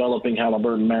 developing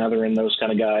Halliburton, Mather, and those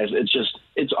kind of guys.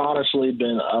 It's honestly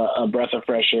been a breath of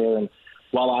fresh air. And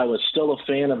while I was still a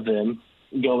fan of them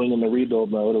going in the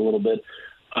rebuild mode a little bit,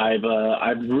 I've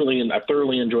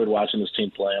thoroughly enjoyed watching this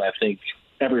team play, and I think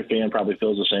every fan probably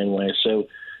feels the same way. So,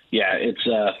 yeah, it's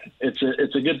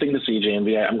a good thing to see,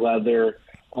 JMV. I'm glad they're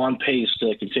on pace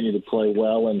to continue to play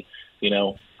well and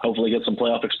hopefully get some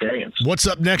playoff experience. What's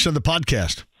up next on the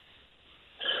podcast?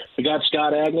 We got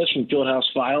Scott Agnes from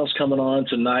Fieldhouse Files coming on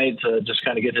tonight to just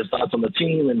kind of get his thoughts on the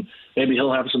team, and maybe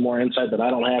he'll have some more insight that I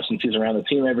don't have since he's around the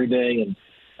team every day. And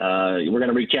we're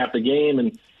going to recap the game,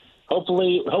 and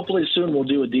hopefully soon we'll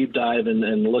do a deep dive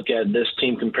and look at this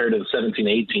team compared to the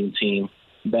 17-18 team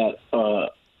that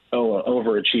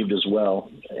overachieved as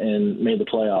well and made the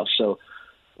playoffs. So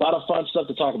a lot of fun stuff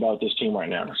to talk about with this team right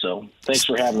now. So thanks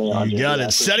for having me on. You got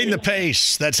it. Setting the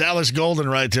pace. That's Alex Golden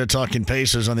right there talking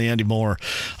Pacers on the Andy Moore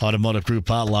Automotive Group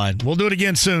hotline. We'll do it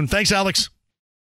again soon. Thanks, Alex.